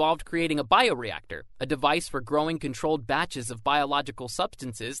research involved creating a bioreactor, a device for growing controlled batches of biological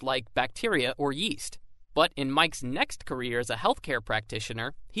substances like bacteria or yeast. But in Mike's next career as a healthcare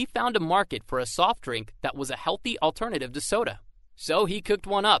practitioner, he found a market for a soft drink that was a healthy alternative to soda. So he cooked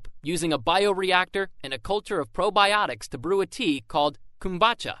one up, using a bioreactor and a culture of probiotics to brew a tea called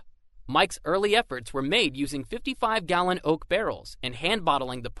kombucha. Mike's early efforts were made using 55-gallon oak barrels and hand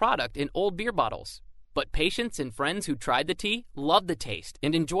bottling the product in old beer bottles. But patients and friends who tried the tea loved the taste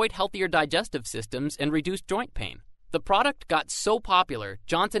and enjoyed healthier digestive systems and reduced joint pain. The product got so popular,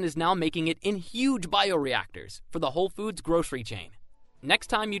 Johnson is now making it in huge bioreactors for the Whole Foods grocery chain.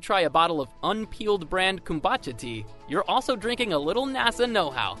 Next time you try a bottle of unpeeled brand kombucha tea, you're also drinking a little NASA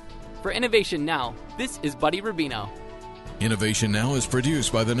know-how. For Innovation Now, this is Buddy Rubino. Innovation Now is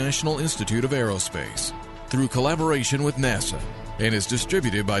produced by the National Institute of Aerospace through collaboration with NASA and is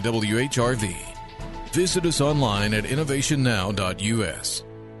distributed by WHRV. Visit us online at innovationnow.us.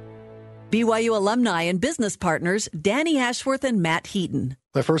 BYU alumni and business partners Danny Ashworth and Matt Heaton.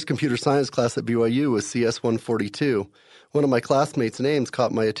 My first computer science class at BYU was CS 142. One of my classmates' names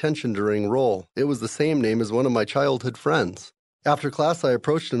caught my attention during roll. It was the same name as one of my childhood friends. After class, I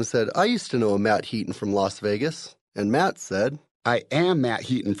approached him and said, I used to know a Matt Heaton from Las Vegas. And Matt said, I am Matt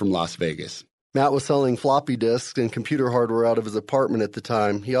Heaton from Las Vegas. Matt was selling floppy disks and computer hardware out of his apartment at the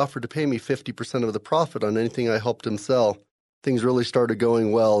time. He offered to pay me 50% of the profit on anything I helped him sell. Things really started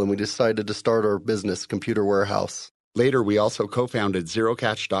going well, and we decided to start our business, Computer Warehouse. Later, we also co-founded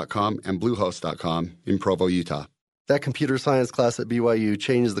ZeroCatch.com and Bluehost.com in Provo, Utah. That computer science class at BYU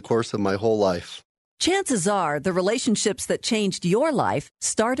changed the course of my whole life. Chances are the relationships that changed your life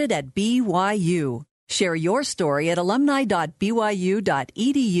started at BYU. Share your story at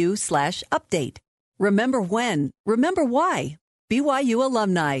alumni.byu.edu/update. Remember when, remember why. BYU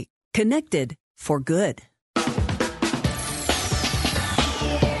alumni, connected for good.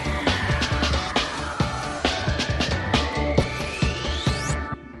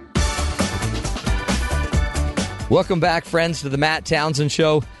 Welcome back, friends, to the Matt Townsend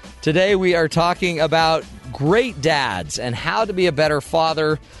Show. Today we are talking about great dads and how to be a better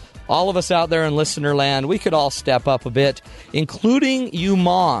father. All of us out there in listener land, we could all step up a bit, including you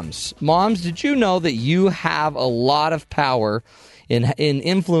moms. Moms, did you know that you have a lot of power in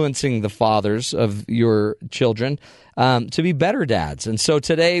influencing the fathers of your children to be better dads? And so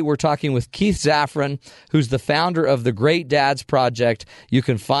today we're talking with Keith Zaffron, who's the founder of the Great Dads Project. You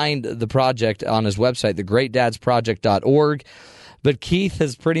can find the project on his website, thegreatdadsproject.org. But Keith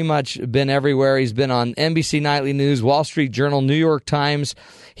has pretty much been everywhere. He's been on NBC Nightly News, Wall Street Journal, New York Times.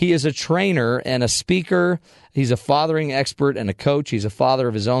 He is a trainer and a speaker. He's a fathering expert and a coach. He's a father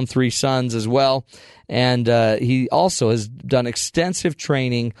of his own 3 sons as well. And he also has done extensive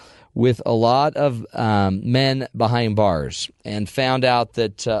training with a lot of men behind bars and found out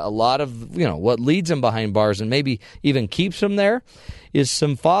that a lot of, what leads them behind bars and maybe even keeps them there is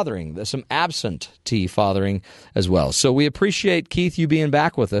some fathering, some absentee fathering as well. So we appreciate, Keith, you being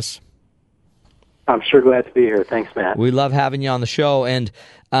back with us. I'm sure glad to be here. Thanks, Matt. We love having you on the show, and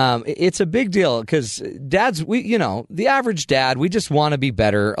it's a big deal because dads, the average dad, we just want to be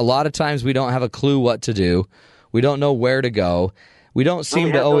better. A lot of times we don't have a clue what to do. We don't know where to go. We don't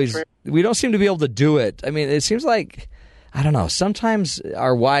seem to be able to do it. I mean, it seems like, I don't know, sometimes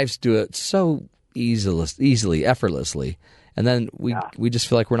our wives do it so easily, effortlessly, and then we just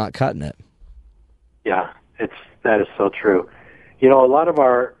feel like we're not cutting it. Yeah, that is so true. A lot of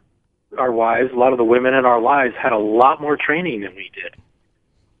our wives, a lot of the women in our lives had a lot more training than we did.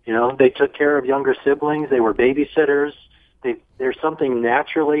 They took care of younger siblings. They were babysitters. There's something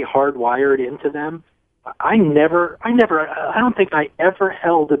naturally hardwired into them. I don't think I ever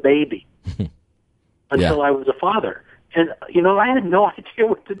held a baby until I was a father. And, I had no idea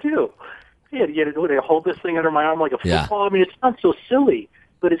what to do. Would I hold this thing under my arm like a football? Yeah. I mean, it sounds so silly,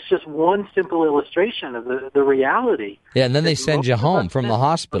 but it's just one simple illustration of the reality. Yeah, and then they send you home from the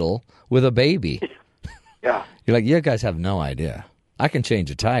hospital with a baby. Yeah. You're like, you guys have no idea. I can change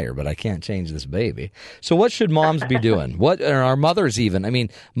a tire, but I can't change this baby. So what should moms be doing? What are our mothers even? I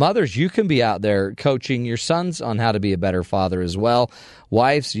mean, mothers, you can be out there coaching your sons on how to be a better father as well.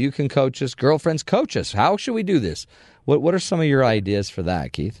 Wives, you can coach us. Girlfriends, coach us. How should we do this? What are some of your ideas for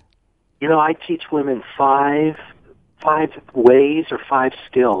that, Keith? I teach women 5 ways or 5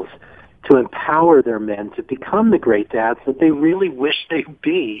 skills to empower their men to become the great dads that they really wish they'd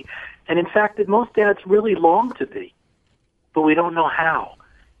be. And in fact, that most dads really long to be. But we don't know how.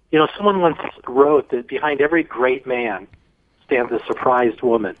 Someone once wrote that behind every great man stands a surprised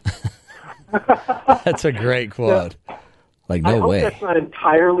woman. That's a great quote. Like, no way. I hope that's not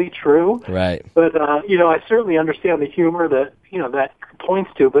entirely true. Right. But, I certainly understand the humor that, that points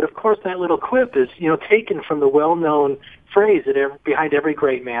to. But, of course, that little quip is, taken from the well-known phrase that behind every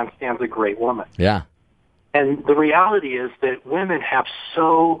great man stands a great woman. Yeah. And the reality is that women have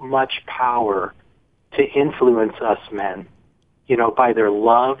so much power to influence us men, by their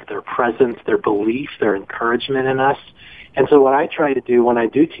love, their presence, their belief, their encouragement in us. And so what I try to do when I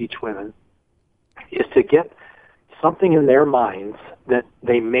do teach women is to get something in their minds that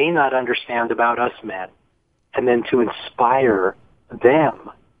they may not understand about us men, and then to inspire them,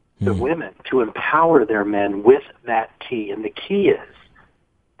 the women, to empower their men with that key. And the key is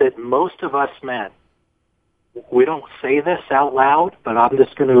that most of us men we don't say this out loud, but I'm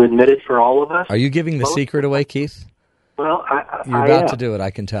just going to admit it for all of us. Are you giving the secret away, Keith? Well, You're about to do it,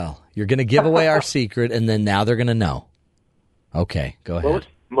 I can tell. You're going to give away our secret, and then now they're going to know. Okay, go ahead.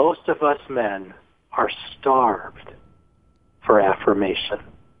 Most of us men are starved for affirmation.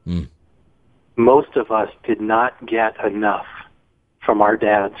 Most of us did not get enough from our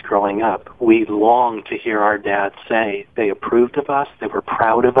dads growing up. We long to hear our dads say they approved of us, they were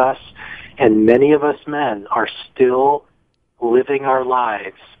proud of us, and many of us men are still living our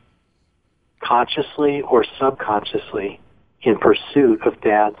lives consciously or subconsciously in pursuit of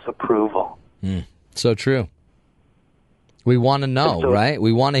dad's approval. So true. We want to know, right?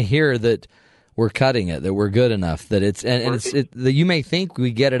 We want to hear that we're cutting it, that we're good enough, that it's that you may think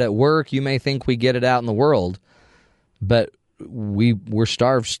we get it at work, you may think we get it out in the world, but we're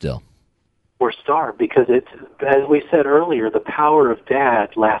starved still. We're starved because it's, as we said earlier, the power of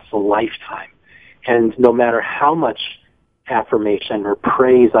dad lasts a lifetime. And no matter how much affirmation or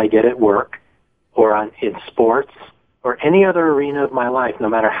praise I get at work or in sports or any other arena of my life, no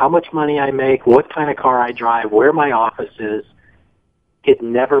matter how much money I make, what kind of car I drive, where my office is, it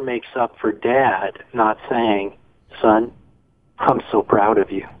never makes up for dad not saying, son, I'm so proud of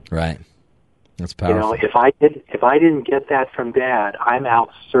you. Right. That's powerful. If I didn't get that from dad, I'm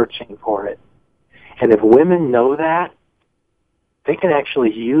out searching for it. And if women know that, they can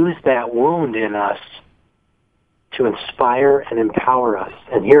actually use that wound in us to inspire and empower us.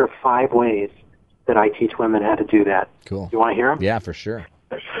 And here are 5 ways that I teach women how to do that. Cool. You want to hear them? Yeah, for sure.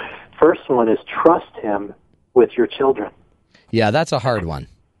 First one is trust him with your children. Yeah, that's a hard one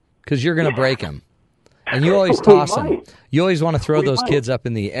because you're going to break them. And you always toss them. You always want to throw those kids up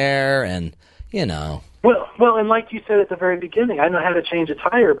in the air and, Well, and like you said at the very beginning, I know how to change a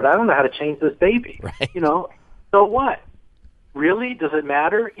tire, but I don't know how to change this baby. Right. So what? Really? Does it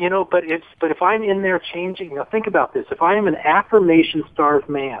matter? But if I'm in there changing, think about this. If I am an affirmation-starved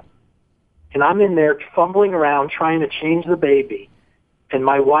man, and I'm in there fumbling around trying to change the baby, and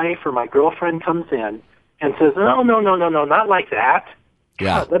my wife or my girlfriend comes in and says, no, not like that.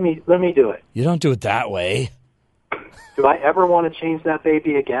 Yeah. Let me do it. You don't do it that way. Do I ever want to change that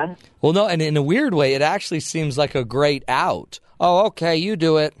baby again? Well, no, and in a weird way, it actually seems like a great out. Oh, okay, you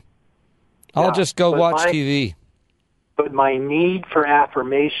do it. I'll just go watch TV. But my need for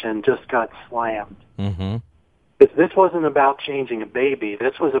affirmation just got slammed. Mm-hmm. This wasn't about changing a baby.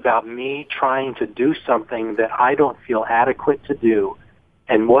 This was about me trying to do something that I don't feel adequate to do.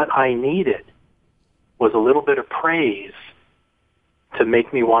 And what I needed was a little bit of praise to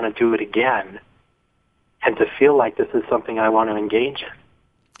make me want to do it again and to feel like this is something I want to engage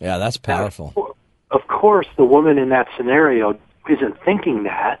in. Yeah, that's powerful. Of course, the woman in that scenario isn't thinking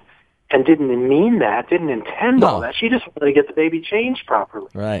that and didn't mean that, didn't intend all that. She just wanted to get the baby changed properly.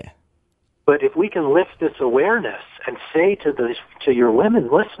 Right. But if we can lift this awareness and say to your women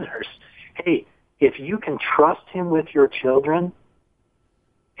listeners, hey, if you can trust him with your children,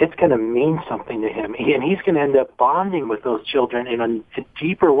 it's going to mean something to him. And he's going to end up bonding with those children in a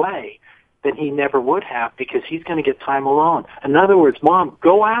deeper way than he never would have because he's going to get time alone. In other words, Mom,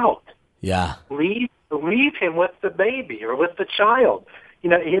 go out. Yeah. Leave him with the baby or with the child. He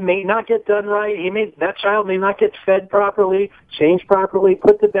may not get done right. That child may not get fed properly, changed properly,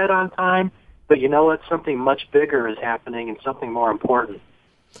 put to bed on time. But you know what? Something much bigger is happening and something more important.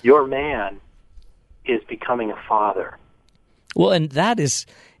 Your man is becoming a father. Well, and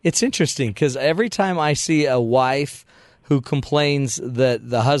it's interesting because every time I see a wife who complains that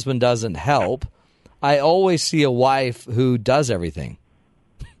the husband doesn't help, I always see a wife who does everything.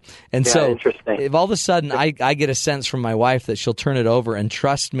 And so if all of a sudden I get a sense from my wife that she'll turn it over and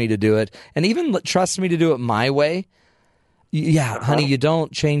trust me to do it, and even trust me to do it my way, honey, you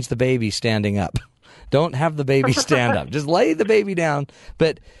don't change the baby standing up. Don't have the baby stand up. Just lay the baby down.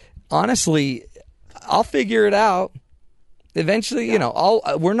 But honestly, I'll figure it out. Eventually,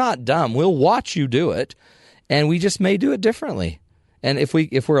 we're not dumb. We'll watch you do it, and we just may do it differently. And if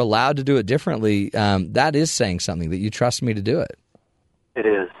we're allowed to do it differently, that is saying something, that you trust me to do it. It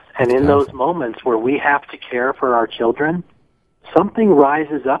is. And in those moments where we have to care for our children, something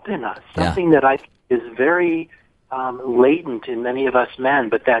rises up in us, something that I think is very latent in many of us men,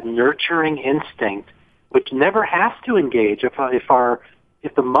 but that nurturing instinct, which never has to engage.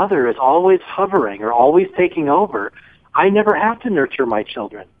 If the mother is always hovering or always taking over, I never have to nurture my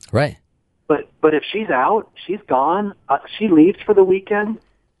children. Right. But if she's out, she's gone, she leaves for the weekend,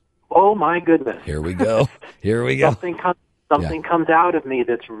 oh my goodness. Here we go. Something comes out of me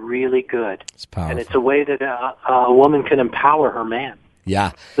that's really good. It's powerful. And it's a way that a woman can empower her man.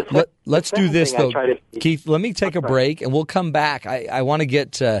 Yeah. Let's do this, though. Keith, let me take a break, and we'll come back. I want to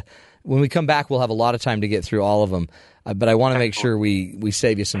get When we come back, we'll have a lot of time to get through all of them, but I want to make sure we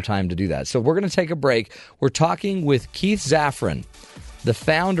save you some time to do that. So we're going to take a break. We're talking with Keith Zaffron, the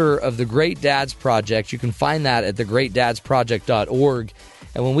founder of the Great Dads Project. You can find that at thegreatdadsproject.org.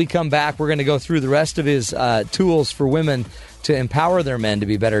 And when we come back, we're going to go through the rest of his tools for women to empower their men to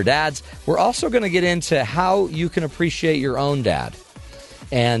be better dads. We're also going to get into how you can appreciate your own dad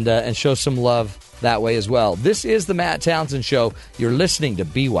and show some love that way as well. This is the Matt Townsend Show. You're listening to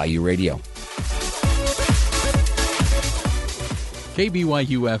BYU Radio.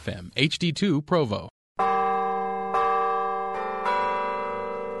 KBYU FM, HD2 Provo.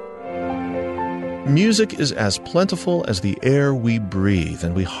 Music is as plentiful as the air we breathe,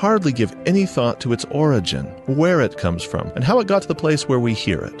 and we hardly give any thought to its origin, where it comes from, and how it got to the place where we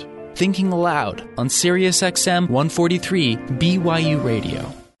hear it. Thinking Aloud on Sirius XM 143 BYU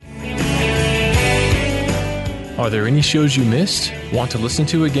Radio. Are there any shows you missed, want to listen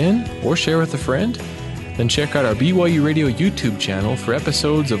to again, or share with a friend? Then check out our BYU Radio YouTube channel for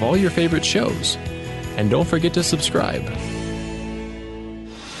episodes of all your favorite shows. And don't forget to subscribe.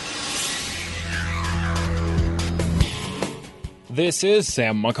 This is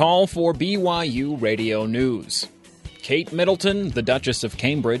Sam McCall for BYU Radio News. Kate Middleton, the Duchess of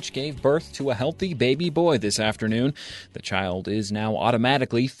Cambridge, gave birth to a healthy baby boy this afternoon. The child is now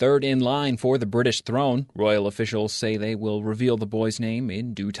automatically third in line for the British throne. Royal officials say they will reveal the boy's name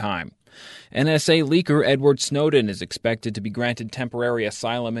in due time. NSA leaker Edward Snowden is expected to be granted temporary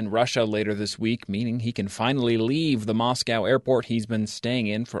asylum in Russia later this week, meaning he can finally leave the Moscow airport he's been staying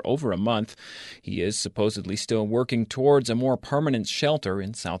in for over a month. He is supposedly still working towards a more permanent shelter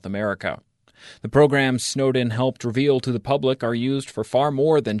in South America. The programs Snowden helped reveal to the public are used for far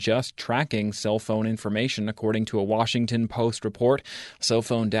more than just tracking cell phone information, according to a Washington Post report. Cell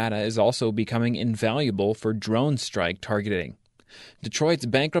phone data is also becoming invaluable for drone strike targeting. Detroit's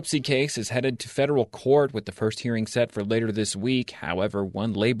bankruptcy case is headed to federal court with the first hearing set for later this week. However,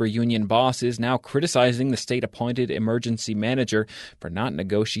 one labor union boss is now criticizing the state-appointed emergency manager for not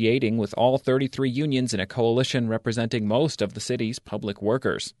negotiating with all 33 unions in a coalition representing most of the city's public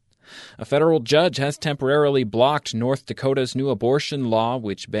workers. A federal judge has temporarily blocked North Dakota's new abortion law,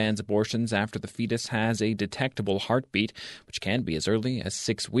 which bans abortions after the fetus has a detectable heartbeat, which can be as early as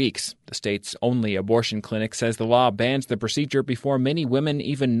 6 weeks. The state's only abortion clinic says the law bans the procedure before many women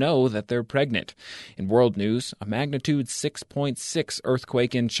even know that they're pregnant. In world news, a magnitude 6.6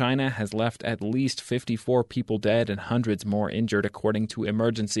 earthquake in China has left at least 54 people dead and hundreds more injured, according to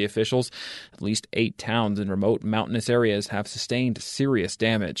emergency officials. At least 8 towns in remote mountainous areas have sustained serious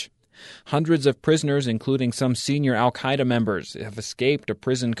damage. Hundreds of prisoners, including some senior al-Qaeda members, have escaped a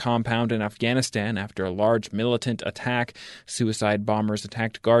prison compound in Afghanistan after a large militant attack. Suicide bombers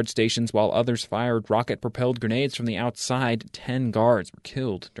attacked guard stations while others fired rocket-propelled grenades from the outside. 10 guards were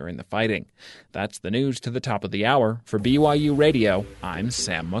killed during the fighting. That's the news to the top of the hour. For BYU Radio, I'm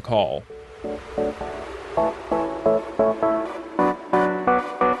Sam McCall.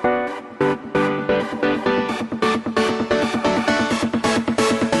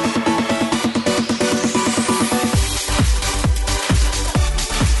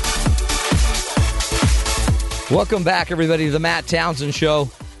 Welcome back, everybody, to the Matt Townsend Show.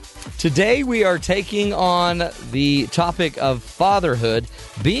 Today we are taking on the topic of fatherhood,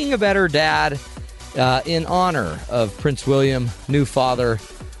 being a better dad, in honor of Prince William, new father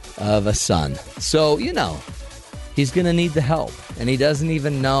of a son. So, he's going to need the help, and he doesn't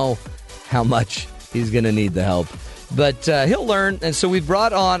even know how much he's going to need the help. But he'll learn, and so we've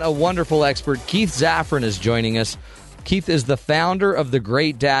brought on a wonderful expert. Keith Zaffron is joining us. Keith is the founder of the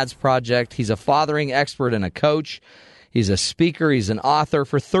Great Dads Project. He's a fathering expert and a coach. He's a speaker. He's an author.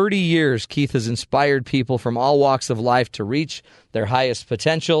 For 30 years, Keith has inspired people from all walks of life to reach their highest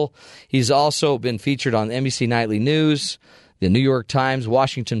potential. He's also been featured on NBC Nightly News, the New York Times,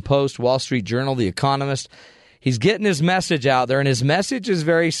 Washington Post, Wall Street Journal, The Economist. He's getting his message out there, and his message is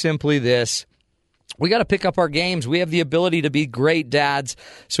very simply this. We got to pick up our games. We have the ability to be great dads.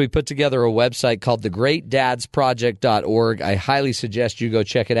 So we put together a website called thegreatdadsproject.org. I highly suggest you go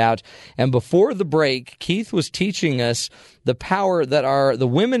check it out. And before the break, Keith was teaching us the power that the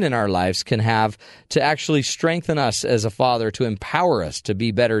women in our lives can have to actually strengthen us as a father, to empower us to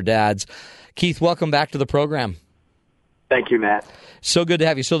be better dads. Keith, welcome back to the program. Thank you, Matt. So good to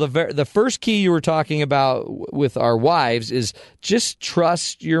have you. So the first key you were talking about with our wives is just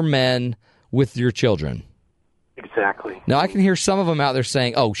trust your men with your children. Exactly. Now, I can hear some of them out there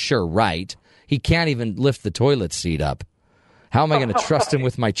saying, oh, sure, right. He can't even lift the toilet seat up. How am I going to trust him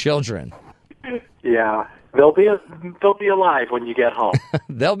with my children? Yeah. They'll be alive when you get home.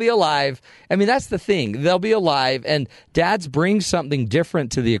 They'll be alive. I mean, that's the thing. They'll be alive, and dads bring something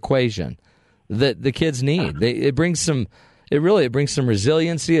different to the equation that the kids need. It brings some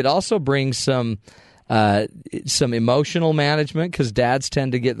resiliency. It also brings some emotional management, because dads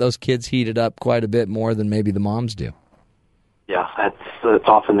tend to get those kids heated up quite a bit more than maybe the moms do. Yeah, that's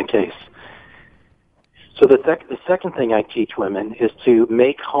often the case. So the second thing I teach women is to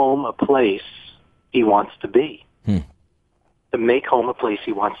make home a place he wants to be. To make home a place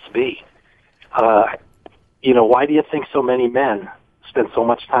he wants to be. Why do you think so many men spend so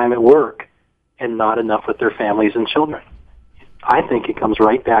much time at work and not enough with their families and children? I think it comes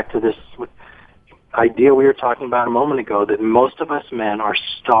right back to this idea we were talking about a moment ago, that most of us men are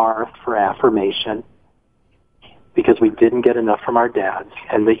starved for affirmation because we didn't get enough from our dads.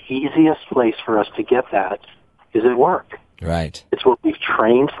 And the easiest place for us to get that is at work. Right. It's what we've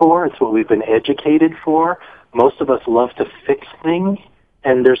trained for. It's what we've been educated for. Most of us love to fix things,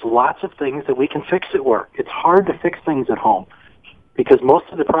 and there's lots of things that we can fix at work. It's hard to fix things at home because most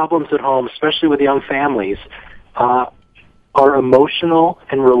of the problems at home, especially with young families, are emotional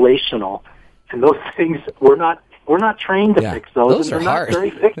and relational. And those things, we're not trained to fix those, and they're not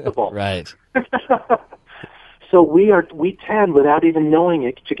very fixable. Right. So we tend, without even knowing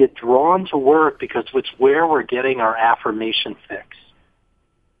it, to get drawn to work because it's where we're getting our affirmation fix.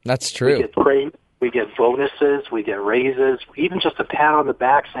 That's true. We get praise, we get bonuses, we get raises, even just a pat on the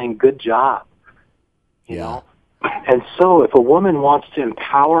back saying "good job." You know. And so, if a woman wants to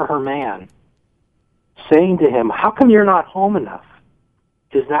empower her man, saying to him, "How come you're not home enough?"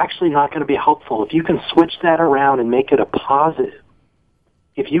 is actually not going to be helpful. If you can switch that around and make it a positive.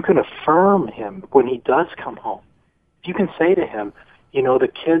 If you can affirm him when he does come home, if you can say to him, the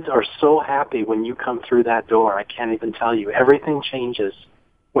kids are so happy when you come through that door, I can't even tell you. Everything changes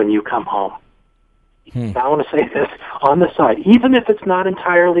when you come home. Now, I want to say this on the side, even if it's not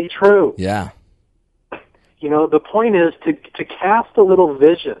entirely true. Yeah. The point is to cast a little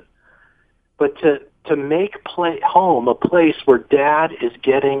vision, but to make home a place where dad is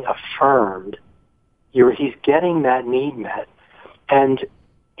getting affirmed. He's getting that need met. And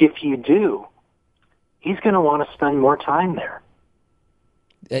if you do, he's going to want to spend more time there.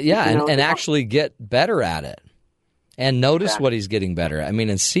 And actually get better at it and notice what he's getting better at. I mean,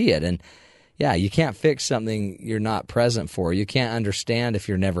 and see it. And, you can't fix something you're not present for. You can't understand if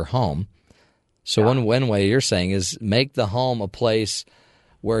you're never home. So one way you're saying is make the home a place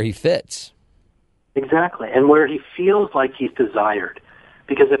where he fits. Exactly, and where he feels like he's desired.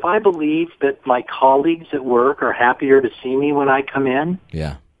 Because if I believe that my colleagues at work are happier to see me when I come in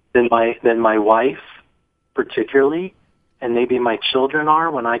than my wife, particularly, and maybe my children are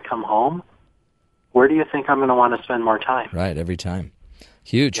when I come home, where do you think I'm going to want to spend more time? Right, every time.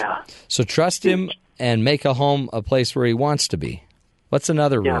 Huge. Yeah. So trust him and make a home a place where he wants to be. What's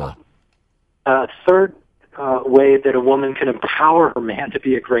another rule? Third way that a woman can empower her man to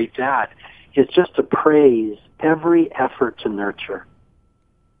be a great dad is just to praise every effort to nurture.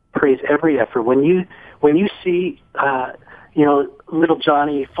 Praise every effort. When you see, little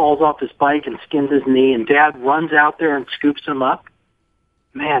Johnny falls off his bike and skins his knee, and Dad runs out there and scoops him up,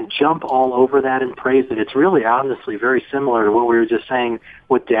 man, jump all over that and praise it. It's really honestly very similar to what we were just saying,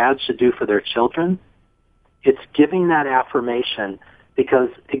 what dads should do for their children. It's giving that affirmation because,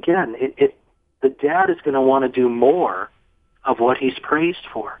 again, the dad is going to want to do more of what he's praised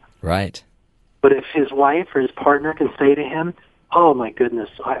for. Right. But if his wife or his partner can say to him, "Oh, my goodness,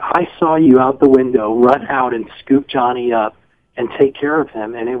 I saw you out the window run out and scoop Johnny up and take care of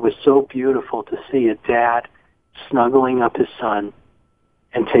him, and it was so beautiful to see a dad snuggling up his son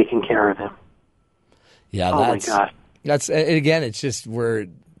and taking care of him." Yeah, my gosh. That's, again, it's just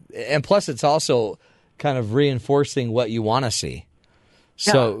and plus it's also kind of reinforcing what you want to see.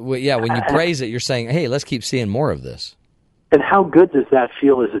 So, when you praise it, you're saying, hey, let's keep seeing more of this. And how good does that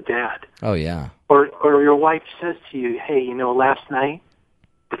feel as a dad? Oh, yeah. Or your wife says to you, "Hey, last night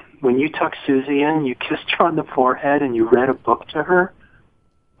when you tucked Susie in, you kissed her on the forehead and you read a book to her.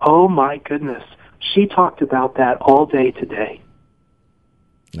 Oh, my goodness. She talked about that all day today."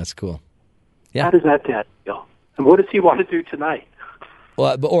 That's cool. Yeah. How does that dad feel? And what does he want to do tonight?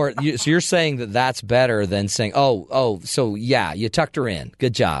 Well, so you're saying that that's better than saying, so you tucked her in.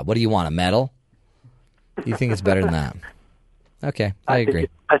 Good job. What do you want, a medal? You think it's better than that? Okay, I agree.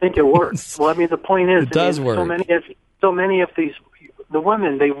 I think it works. Well, I mean, the point is, it does work. So many of the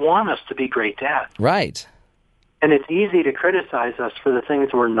women, they want us to be great dads. Right. And it's easy to criticize us for the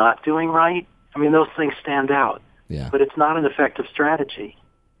things we're not doing right. I mean, those things stand out. Yeah. But it's not an effective strategy.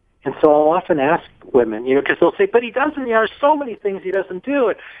 And so I'll often ask women, because they'll say, "But he doesn't, there's so many things he doesn't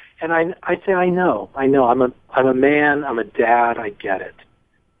do." And I say, I know. I'm a man, I'm a dad, I get it.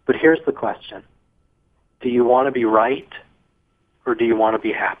 But here's the question. Do you want to be right, or do you want to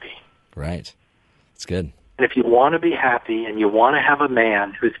be happy? Right. That's good. And if you want to be happy and you want to have a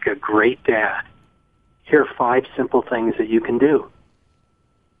man who's a great dad, here are 5 simple things that you can do.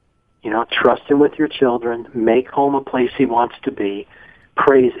 Trust him with your children, make home a place he wants to be,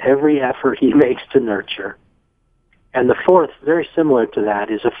 praise every effort he makes to nurture. And the 4th, very similar to that,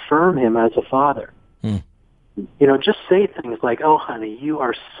 is affirm him as a father. Just say things like, oh, honey, you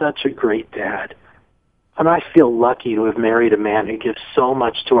are such a great dad. And I feel lucky to have married a man who gives so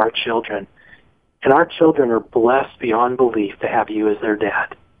much to our children. And our children are blessed beyond belief to have you as their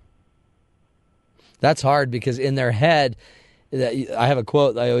dad. That's hard because in their head, I have a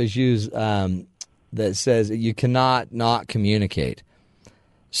quote that I always use that says, you cannot not communicate.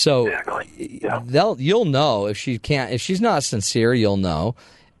 So you'll know if she's not sincere, you'll know.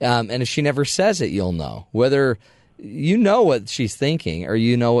 And if she never says it, you'll know. Whether you know what she's thinking or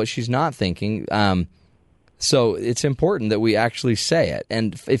you know what she's not thinking. So it's important that we actually say it.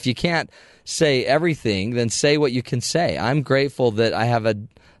 And if you can't say everything, then say what you can say. I'm grateful that I have a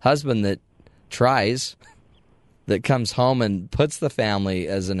husband that tries, that comes home and puts the family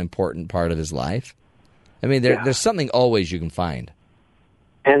as an important part of his life. I mean, there's something always you can find.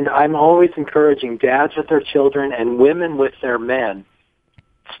 And I'm always encouraging dads with their children and women with their men,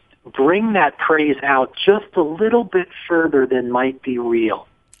 bring that praise out just a little bit further than might be real.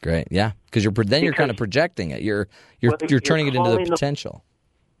 Great, yeah, because you're kind of projecting it. You're turning it into the potential.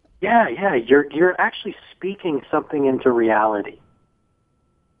 You're actually speaking something into reality.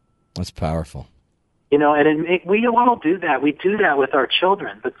 That's powerful. And we all do that. We do that with our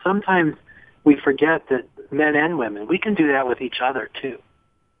children, but sometimes we forget that men and women, we can do that with each other too.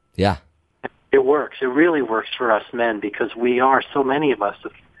 Yeah. It works. It really works for us men because so many of us,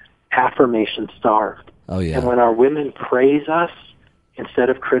 affirmation starved. Oh, yeah. And when our women praise us instead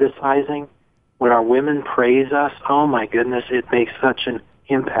of criticizing, when our women praise us, oh my goodness, it makes such an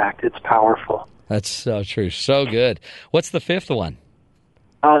impact. It's powerful. That's so true. So good. What's the 5th one?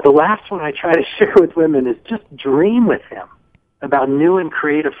 The last one I try to share with women is just dream with him about new and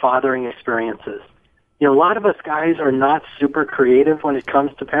creative fathering experiences. A lot of us guys are not super creative when it comes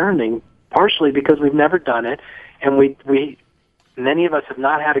to parenting, partially because we've never done it, and many of us have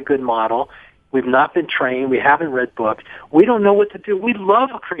not had a good model. We've not been trained. We haven't read books. We don't know what to do. We love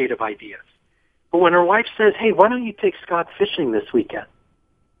creative ideas. But when our wife says, hey, why don't you take Scott fishing this weekend?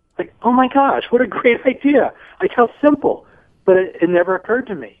 Like, oh my gosh, what a great idea. Like, how simple. But it never occurred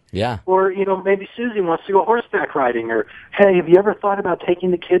to me. Yeah. Or, maybe Susie wants to go horseback riding, or, hey, have you ever thought about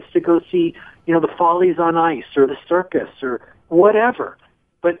taking the kids to go see, the Follies on Ice or the circus or whatever?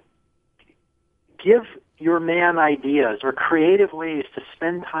 But give your man ideas or creative ways to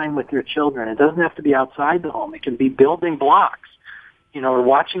spend time with your children. It doesn't have to be outside the home. It can be building blocks, or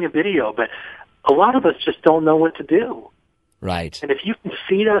watching a video. But a lot of us just don't know what to do. Right. And if you can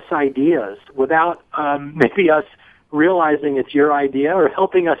feed us ideas without maybe us realizing it's your idea or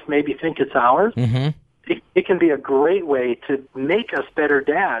helping us maybe think it's ours, it can be a great way to make us better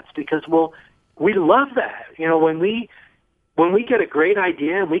dads because, we love that. When we get a great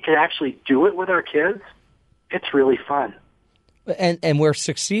idea and we can actually do it with our kids, it's really fun. And we're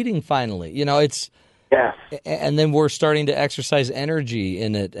succeeding finally. It's yes. And then we're starting to exercise energy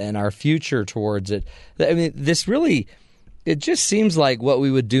in it and our future towards it. I mean, it just seems like what we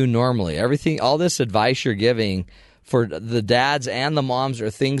would do normally. All this advice you're giving for the dads and the moms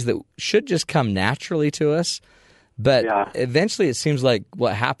are things that should just come naturally to us. But eventually it seems like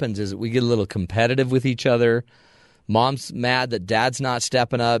what happens is we get a little competitive with each other. Mom's mad that dad's not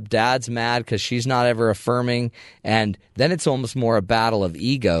stepping up. Dad's mad because she's not ever affirming. And then it's almost more a battle of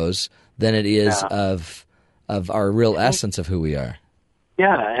egos than it is of our real essence of who we are.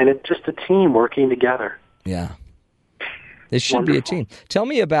 Yeah, and it's just a team working together. Yeah. It should be a team. Tell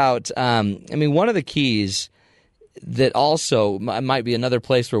me about, one of the keys that also might be another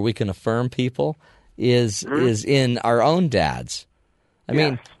place where we can affirm people is in our own dads. I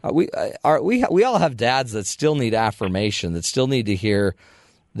mean, we all have dads that still need affirmation, that still need to hear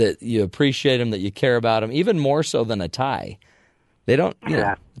that you appreciate them, that you care about them, even more so than a tie. They don't,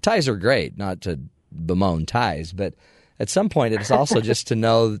 ties are great, not to bemoan ties, but at some point it's also just to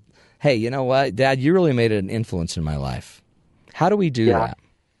know, hey, you know what, Dad, you really made an influence in my life. How do we do that?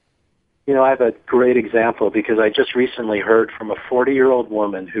 I have a great example because I just recently heard from a 40-year-old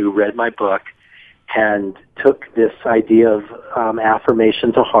woman who read my book and took this idea of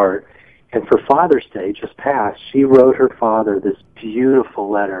affirmation to heart. And for Father's Day just passed, she wrote her father this beautiful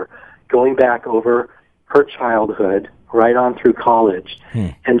letter going back over her childhood, right on through college,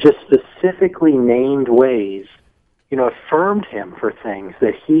 and just specifically named ways, affirmed him for things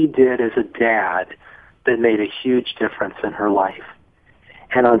that he did as a dad that made a huge difference in her life.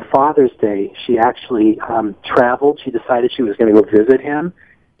 And on Father's Day, she actually traveled. She decided she was going to go visit him,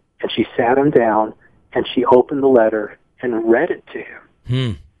 and she sat him down, and she opened the letter and read it to him.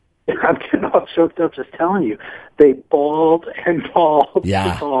 And I'm getting all choked up just telling you. They bawled and bawled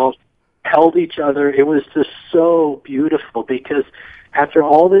and bawled, held each other. It was just so beautiful because after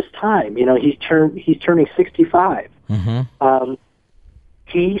all this time, he's turning 65.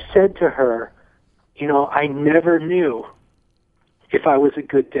 He said to her, I never knew if I was a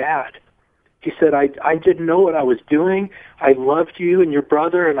good dad. He said, I didn't know what I was doing. I loved you and your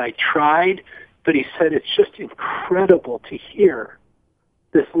brother, and I tried. But he said, it's just incredible to hear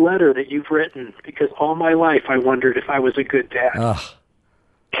this letter that you've written, because all my life I wondered if I was a good dad. Oh,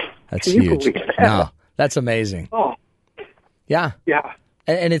 that's Can you huge. believe that? No, that's amazing. Oh, yeah. yeah.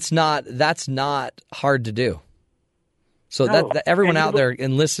 And that's not hard to do. So No. that everyone And out there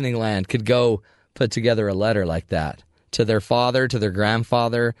in listening land could go put together a letter like that to their father, to their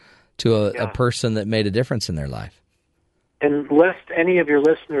grandfather, to a person that made a difference in their life. And lest any of your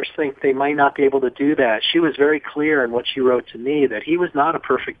listeners think they might not be able to do that, she was very clear in what she wrote to me that he was not a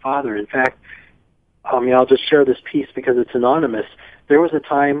perfect father. In fact, I'll just share this piece because it's anonymous. There was a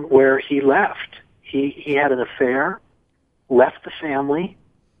time where he left. He had an affair, left the family,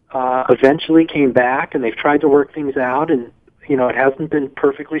 eventually came back, and they've tried to work things out, and it hasn't been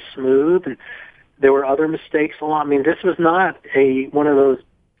perfectly smooth, and there were other mistakes along. I mean, this was not one of those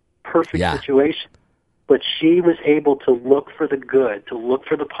perfect situations. But she was able to look for the good, to look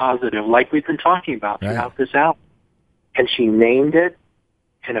for the positive, like we've been talking about throughout this album. And she named it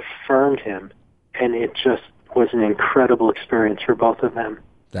and affirmed him. And it just was an incredible experience for both of them.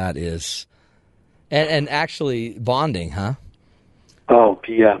 That is. And actually bonding, huh? Oh,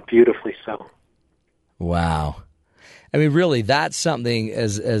 yeah, beautifully so. Wow. I mean, really, that's something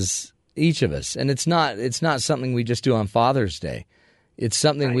as each of us. And it's not something we just do on Father's Day. It's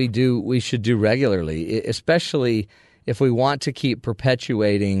something we should do regularly, especially if we want to keep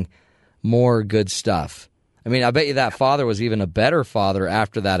perpetuating more good stuff. I mean, I bet you that father was even a better father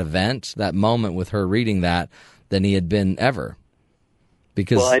after that event, that moment with her reading that, than he had been ever.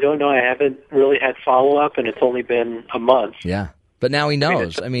 Well, I don't know. I haven't really had follow-up, and it's only been a month. Yeah. But now he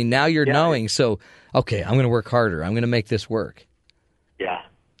knows. I mean, now you're knowing, so, okay, I'm going to work harder. I'm going to make this work. Yeah.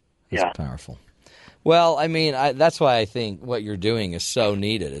 That's powerful. Well, I mean, that's why I think what you're doing is so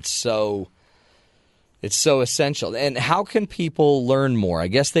needed. It's so essential. And how can people learn more? I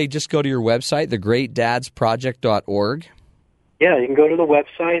guess they just go to your website, thegreatdadsproject.org. Yeah, you can go to the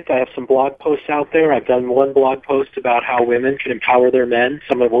website. I have some blog posts out there. I've done one blog post about how women can empower their men,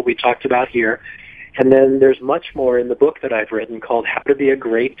 some of what we talked about here. And then there's much more in the book that I've written called How to Be a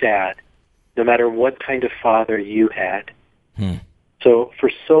Great Dad, no matter what kind of father you had. So for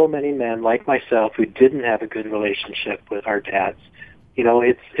so many men like myself who didn't have a good relationship with our dads,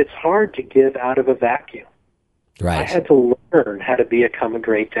 it's hard to give out of a vacuum. Right. I had to learn how to become a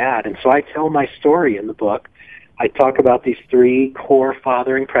great dad. And so I tell my story in the book. I talk about these 3 core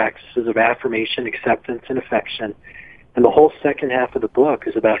fathering practices of affirmation, acceptance, and affection. And the whole second half of the book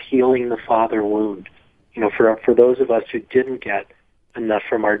is about healing the father wound. For those of us who didn't get enough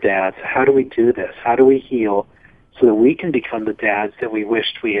from our dads, how do we do this? How do we heal so that we can become the dads that we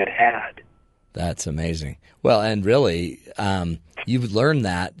wished we had had? That's amazing. Well, and really, you've learned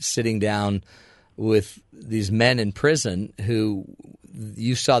that sitting down with these men in prison who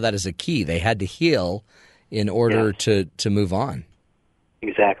you saw that as a key. They had to heal in order to move on.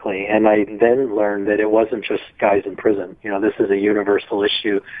 Exactly. And I then learned that it wasn't just guys in prison. This is a universal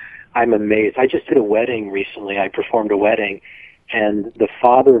issue. I'm amazed. I just did a wedding recently. I performed a wedding, and the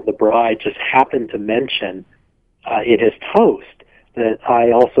father of the bride just happened to mention in his toast that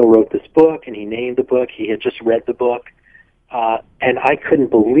I also wrote this book, and he named the book. He had just read the book. And I couldn't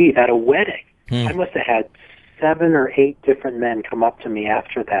believe, at a wedding, I must have had 7 or 8 different men come up to me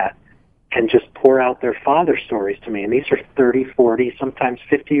after that and just pour out their father stories to me. And these are 30, 40, sometimes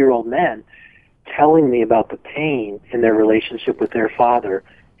 50-year-old men telling me about the pain in their relationship with their father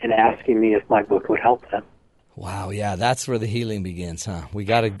and asking me if my book would help them. Wow, yeah, that's where the healing begins, huh? We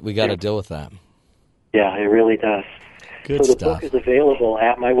got to deal with that. Yeah, it really does. Good so the stuff. book is available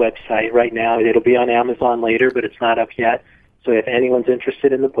at my website right now. It'll be on Amazon later, but it's not up yet. So if anyone's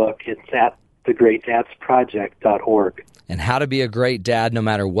interested in the book, it's at thegreatdadsproject.org. And how to be a great dad no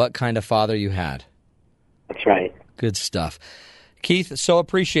matter what kind of father you had. That's right. Good stuff. Keith, so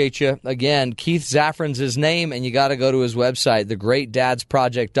appreciate you. Again, Keith Zaffron's his name, and you got to go to his website,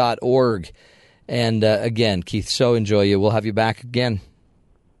 thegreatdadsproject.org. And again, Keith, so enjoy you. We'll have you back again.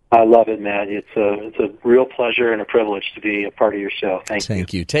 I love it, Matt. It's a real pleasure and a privilege to be a part of your show.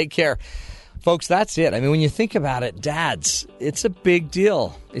 Thank you. Take care. Folks, that's it. I mean, when you think about it, dads, it's a big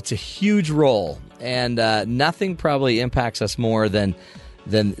deal. It's a huge role, and nothing probably impacts us more than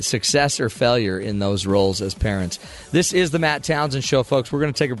success or failure in those roles as parents. This is the Matt Townsend Show, folks. We're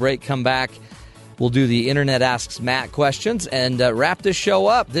going to take a break, come back. We'll do the Internet Asks Matt questions and wrap this show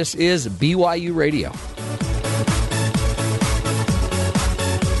up. This is BYU Radio.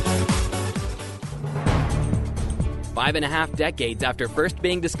 Five and a half decades after first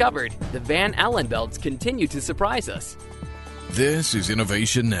being discovered, the Van Allen belts continue to surprise us. This is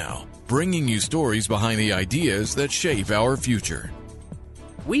Innovation Now, bringing you stories behind the ideas that shape our future.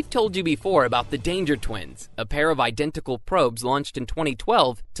 We've told you before about the Danger Twins, a pair of identical probes launched in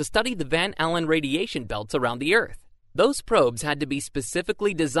 2012 to study the Van Allen radiation belts around the Earth. Those probes had to be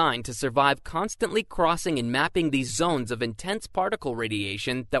specifically designed to survive constantly crossing and mapping these zones of intense particle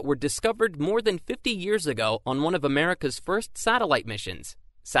radiation that were discovered more than 50 years ago on one of America's first satellite missions.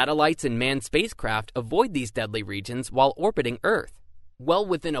 Satellites and manned spacecraft avoid these deadly regions while orbiting Earth. Well,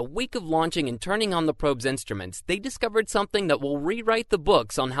 within a week of launching and turning on the probe's instruments, they discovered something that will rewrite the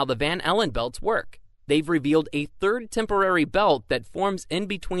books on how the Van Allen belts work. They've revealed a third temporary belt that forms in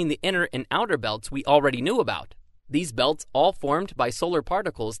between the inner and outer belts we already knew about. These belts all formed by solar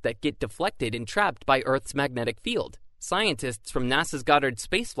particles that get deflected and trapped by Earth's magnetic field. Scientists from NASA's Goddard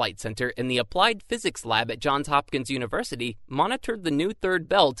Space Flight Center and the Applied Physics Lab at Johns Hopkins University monitored the new third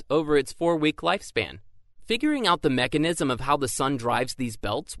belt over its 4-week lifespan. Figuring out the mechanism of how the sun drives these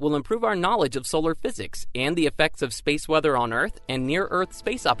belts will improve our knowledge of solar physics and the effects of space weather on Earth and near-Earth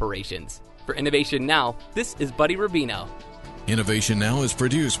space operations. For Innovation Now, this is Buddy Rubino. Innovation Now is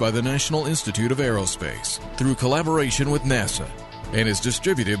produced by the National Institute of Aerospace through collaboration with NASA and is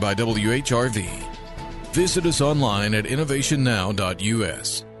distributed by WHRV. Visit us online at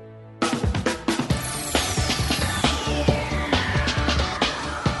innovationnow.us.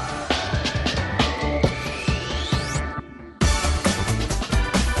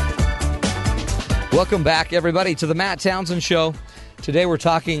 Welcome back, everybody, to the Matt Townsend Show. Today we're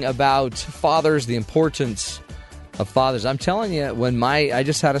talking about fathers, the importance of fathers. I'm telling you, I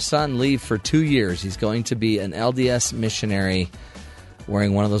just had a son leave for 2 years. He's going to be an LDS missionary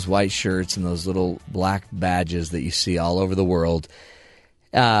wearing one of those white shirts and those little black badges that you see all over the world.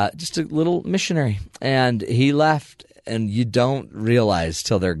 Just a little missionary. And he left, and you don't realize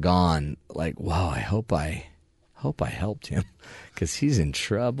till they're gone, like, wow, I hope I helped him, because he's in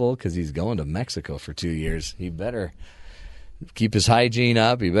trouble because he's going to Mexico for 2 years. He better keep his hygiene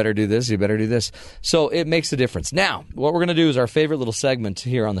up. He better do this. He better do this. So it makes a difference. Now, what we're going to do is our favorite little segment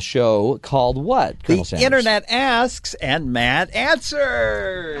here on the show called what, Colonel Sanders? The Internet Asks and Matt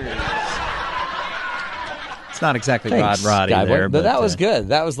Answers. It's not exactly Thanks, Roddy there. But that was good.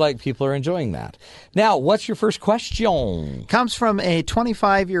 That was like people are enjoying that. Now, what's your first question? Comes from a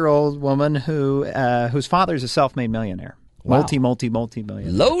 25-year-old woman whose father is a self-made millionaire. Wow.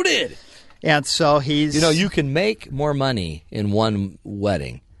 Multi-millionaire. Loaded. And so he's... You know, you can make more money in one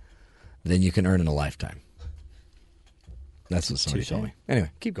wedding than you can earn in a lifetime. That's what somebody told me. Anyway,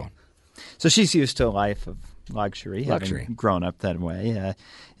 keep going. So she's used to a life of luxury. Having grown up that way.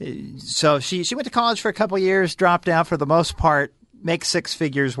 So she went to college for a couple of years, dropped out for the most part, makes 6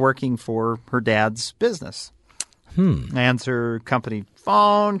 figures working for her dad's business. Answer company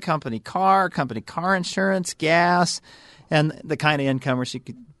phone, company car insurance, gas, and the kind of income where she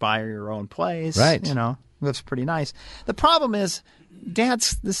could buy her own place. Right. You know, lives pretty nice. The problem is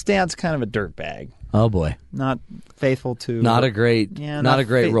this dad's kind of a dirtbag. Oh, boy. Not faithful to... Not a great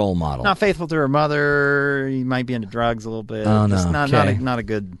role model. Not faithful to her mother. He might be into drugs a little bit. Oh, no. Just not a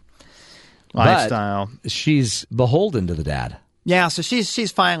good lifestyle. But she's beholden to the dad. Yeah, so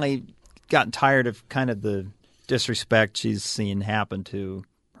she's finally gotten tired of kind of the disrespect she's seen happen to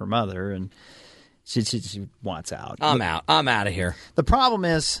her mother, and she wants out. I'm out of here. The problem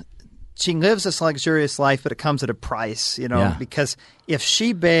is she lives this luxurious life, but it comes at a price, because if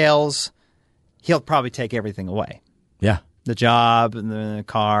she bails, he'll probably take everything away. Yeah. The job and the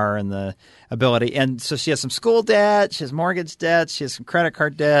car and the ability. And so she has some school debt, she has mortgage debt, she has some credit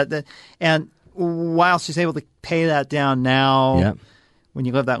card debt. And while she's able to pay that down now, when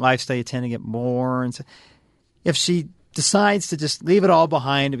you live that lifestyle, you tend to get more. And so if she decides to just leave it all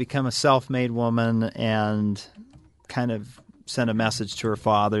behind to become a self-made woman and kind of send a message to her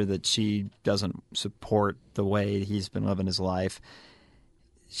father that she doesn't support the way he's been living his life,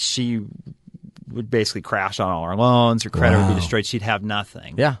 she would basically crash on all her loans. Her credit would be destroyed. She'd have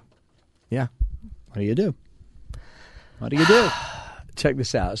nothing. Yeah. What do you do? Check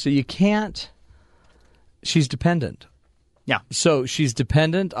this out. So you can't she's dependent. Yeah. So she's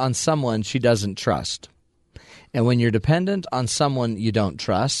dependent on someone she doesn't trust. And when you're dependent on someone you don't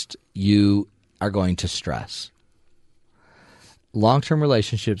trust, you are going to stress. Long-term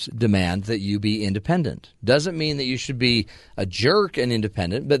relationships demand that you be independent. Doesn't mean that you should be a jerk and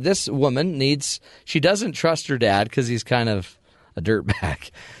independent, but this woman she doesn't trust her dad because he's kind of a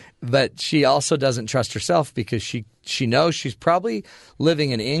dirtbag. But she also doesn't trust herself because she knows she's probably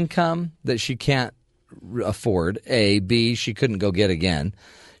living an income that she can't afford. A, B, she couldn't go get again.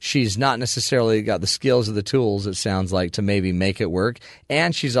 She's not necessarily got the skills or the tools, it sounds like, to maybe make it work.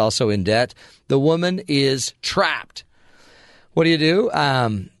 And she's also in debt. The woman is trapped. What do?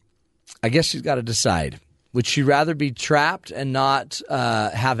 I guess she's got to decide. Would she rather be trapped and not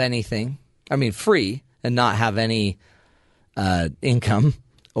have anything? I mean, free and not have any income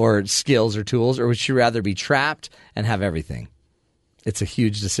or skills or tools? Or would she rather be trapped and have everything? It's a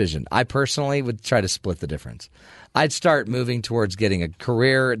huge decision. I personally would try to split the difference. I'd start moving towards getting a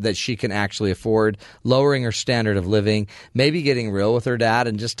career that she can actually afford, lowering her standard of living, maybe getting real with her dad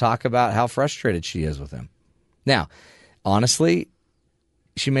and just talk about how frustrated she is with him. Now, honestly,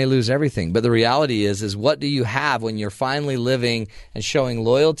 she may lose everything. But the reality is what do you have when you're finally living and showing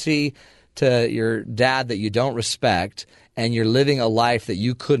loyalty to your dad that you don't respect and you're living a life that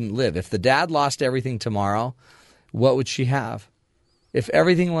you couldn't live? If the dad lost everything tomorrow, what would she have? If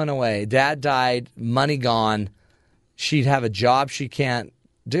everything went away, dad died, money gone, she'd have a job she can't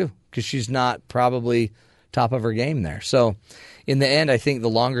do because she's not probably top of her game there. So in the end, I think the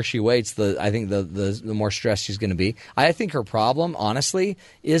longer she waits, the more stressed she's going to be. I think her problem, honestly,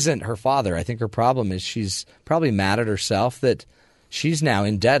 isn't her father. I think her problem is she's probably mad at herself that she's now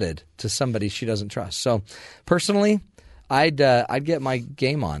indebted to somebody she doesn't trust. So personally, I'd get my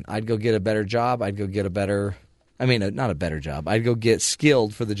game on. I'd go get a better job. I'd go get not a better job. I'd go get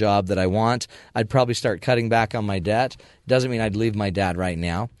skilled for the job that I want. I'd probably start cutting back on my debt. Doesn't mean I'd leave my dad right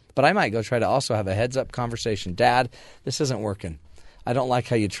now. But I might go try to also have a heads-up conversation. Dad, this isn't working. I don't like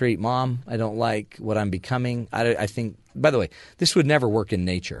how you treat Mom. I don't like what I'm becoming. I think, by the way, this would never work in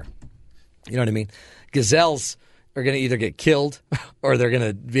nature. You know what I mean? Gazelles are going to either get killed or they're going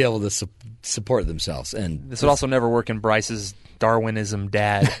to be able to support themselves. And this would also never work in Bryce's Darwinism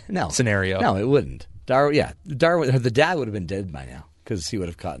dad scenario. No, it wouldn't. Darwin, the dad would have been dead by now because he would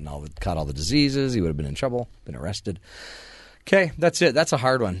have caught all the diseases. He would have been in trouble, been arrested. Okay, that's it. That's a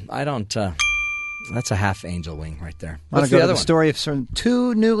hard one. I don't. That's a half angel wing right there. What's the other story of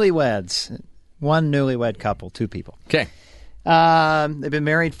two newlyweds, one newlywed couple, two people. Okay, they've been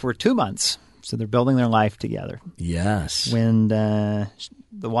married for 2 months, so they're building their life together. Yes. When the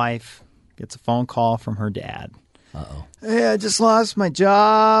wife gets a phone call from her dad. Uh-oh. Hey, I just lost my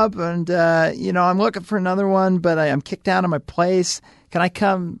job, and I'm looking for another one, but I'm kicked out of my place. Can I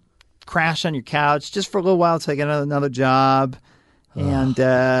come crash on your couch just for a little while until I get another job? And,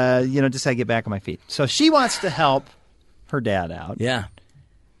 just I get back on my feet. So she wants to help her dad out. Yeah.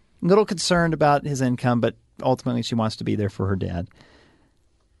 A little concerned about his income, but ultimately she wants to be there for her dad.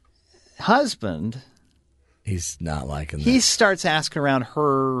 Husband. He's not liking that. He starts asking around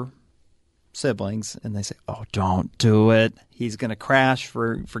her siblings, and they say, oh, don't do it. He's going to crash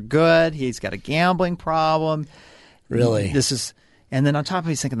for good. He's got a gambling problem. Really? And then on top of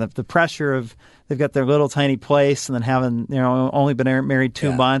it, he's thinking the pressure of they've got their little tiny place and then having, only been married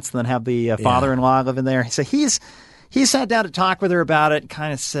 2 months and then have the father-in-law living there. So he sat down to talk with her about it and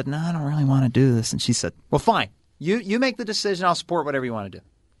kind of said, no, I don't really want to do this. And she said, well, fine. You make the decision. I'll support whatever you want to do.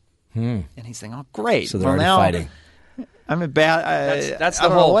 And he's saying, oh, great. So they're already fighting. I'm a bad. That's the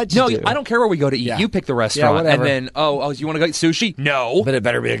whole. Do. I don't care where we go to eat. Yeah. You pick the restaurant, whatever. and then you want to go eat sushi? No, but it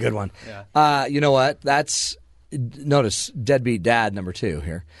better be a good one. Yeah. You know what? Notice deadbeat dad number 2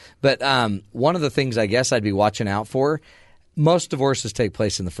 here. But one of the things I guess I'd be watching out for. Most divorces take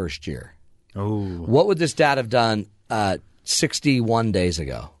place in the first year. Oh, what would this dad have done 61 days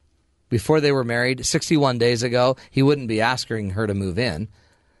ago? Before they were married, 61 days ago, he wouldn't be asking her to move in.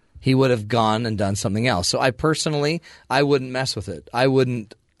 He would have gone and done something else. So I wouldn't mess with it. I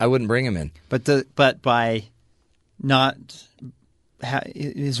wouldn't bring him in. But by not,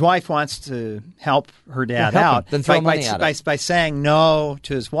 his wife wants to help her dad out. Then throw money at it. By saying no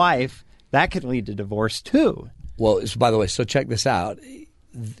to his wife, that could lead to divorce too. Well, by the way, so check this out.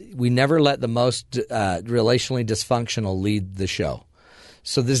 We never let the most relationally dysfunctional lead the show.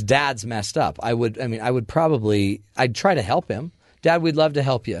 So this dad's messed up. I'd try to help him. Dad, we'd love to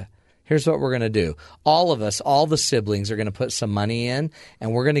help you. Here's what we're going to do. All of us, all the siblings are going to put some money in,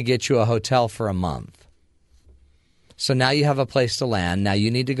 and we're going to get you a hotel for a month. So now you have a place to land. Now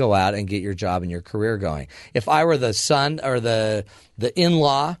you need to go out and get your job and your career going. If I were the son or the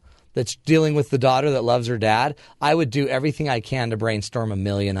in-law that's dealing with the daughter that loves her dad, I would do everything I can to brainstorm a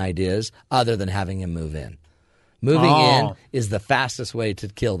million ideas other than having him move in. Moving in is the fastest way to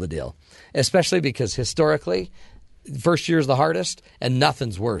kill the deal, especially because historically, first year is the hardest, and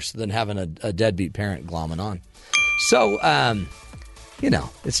nothing's worse than having a deadbeat parent glomming on. So,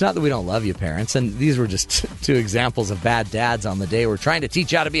 it's not that we don't love you, parents, and these were just two examples of bad dads on the day. We're trying to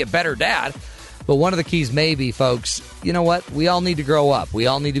teach you how to be a better dad. But one of the keys may be, folks, you know what? We all need to grow up. We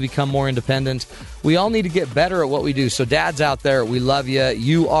all need to become more independent. We all need to get better at what we do. So dads out there, we love you.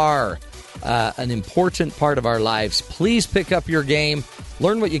 You are an important part of our lives. Please pick up your game.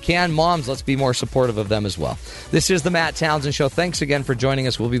 Learn what you can. Moms, let's be more supportive of them as well. This is the Matt Townsend Show. Thanks again for joining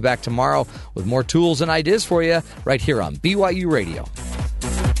us. We'll be back tomorrow with more tools and ideas for you right here on BYU Radio.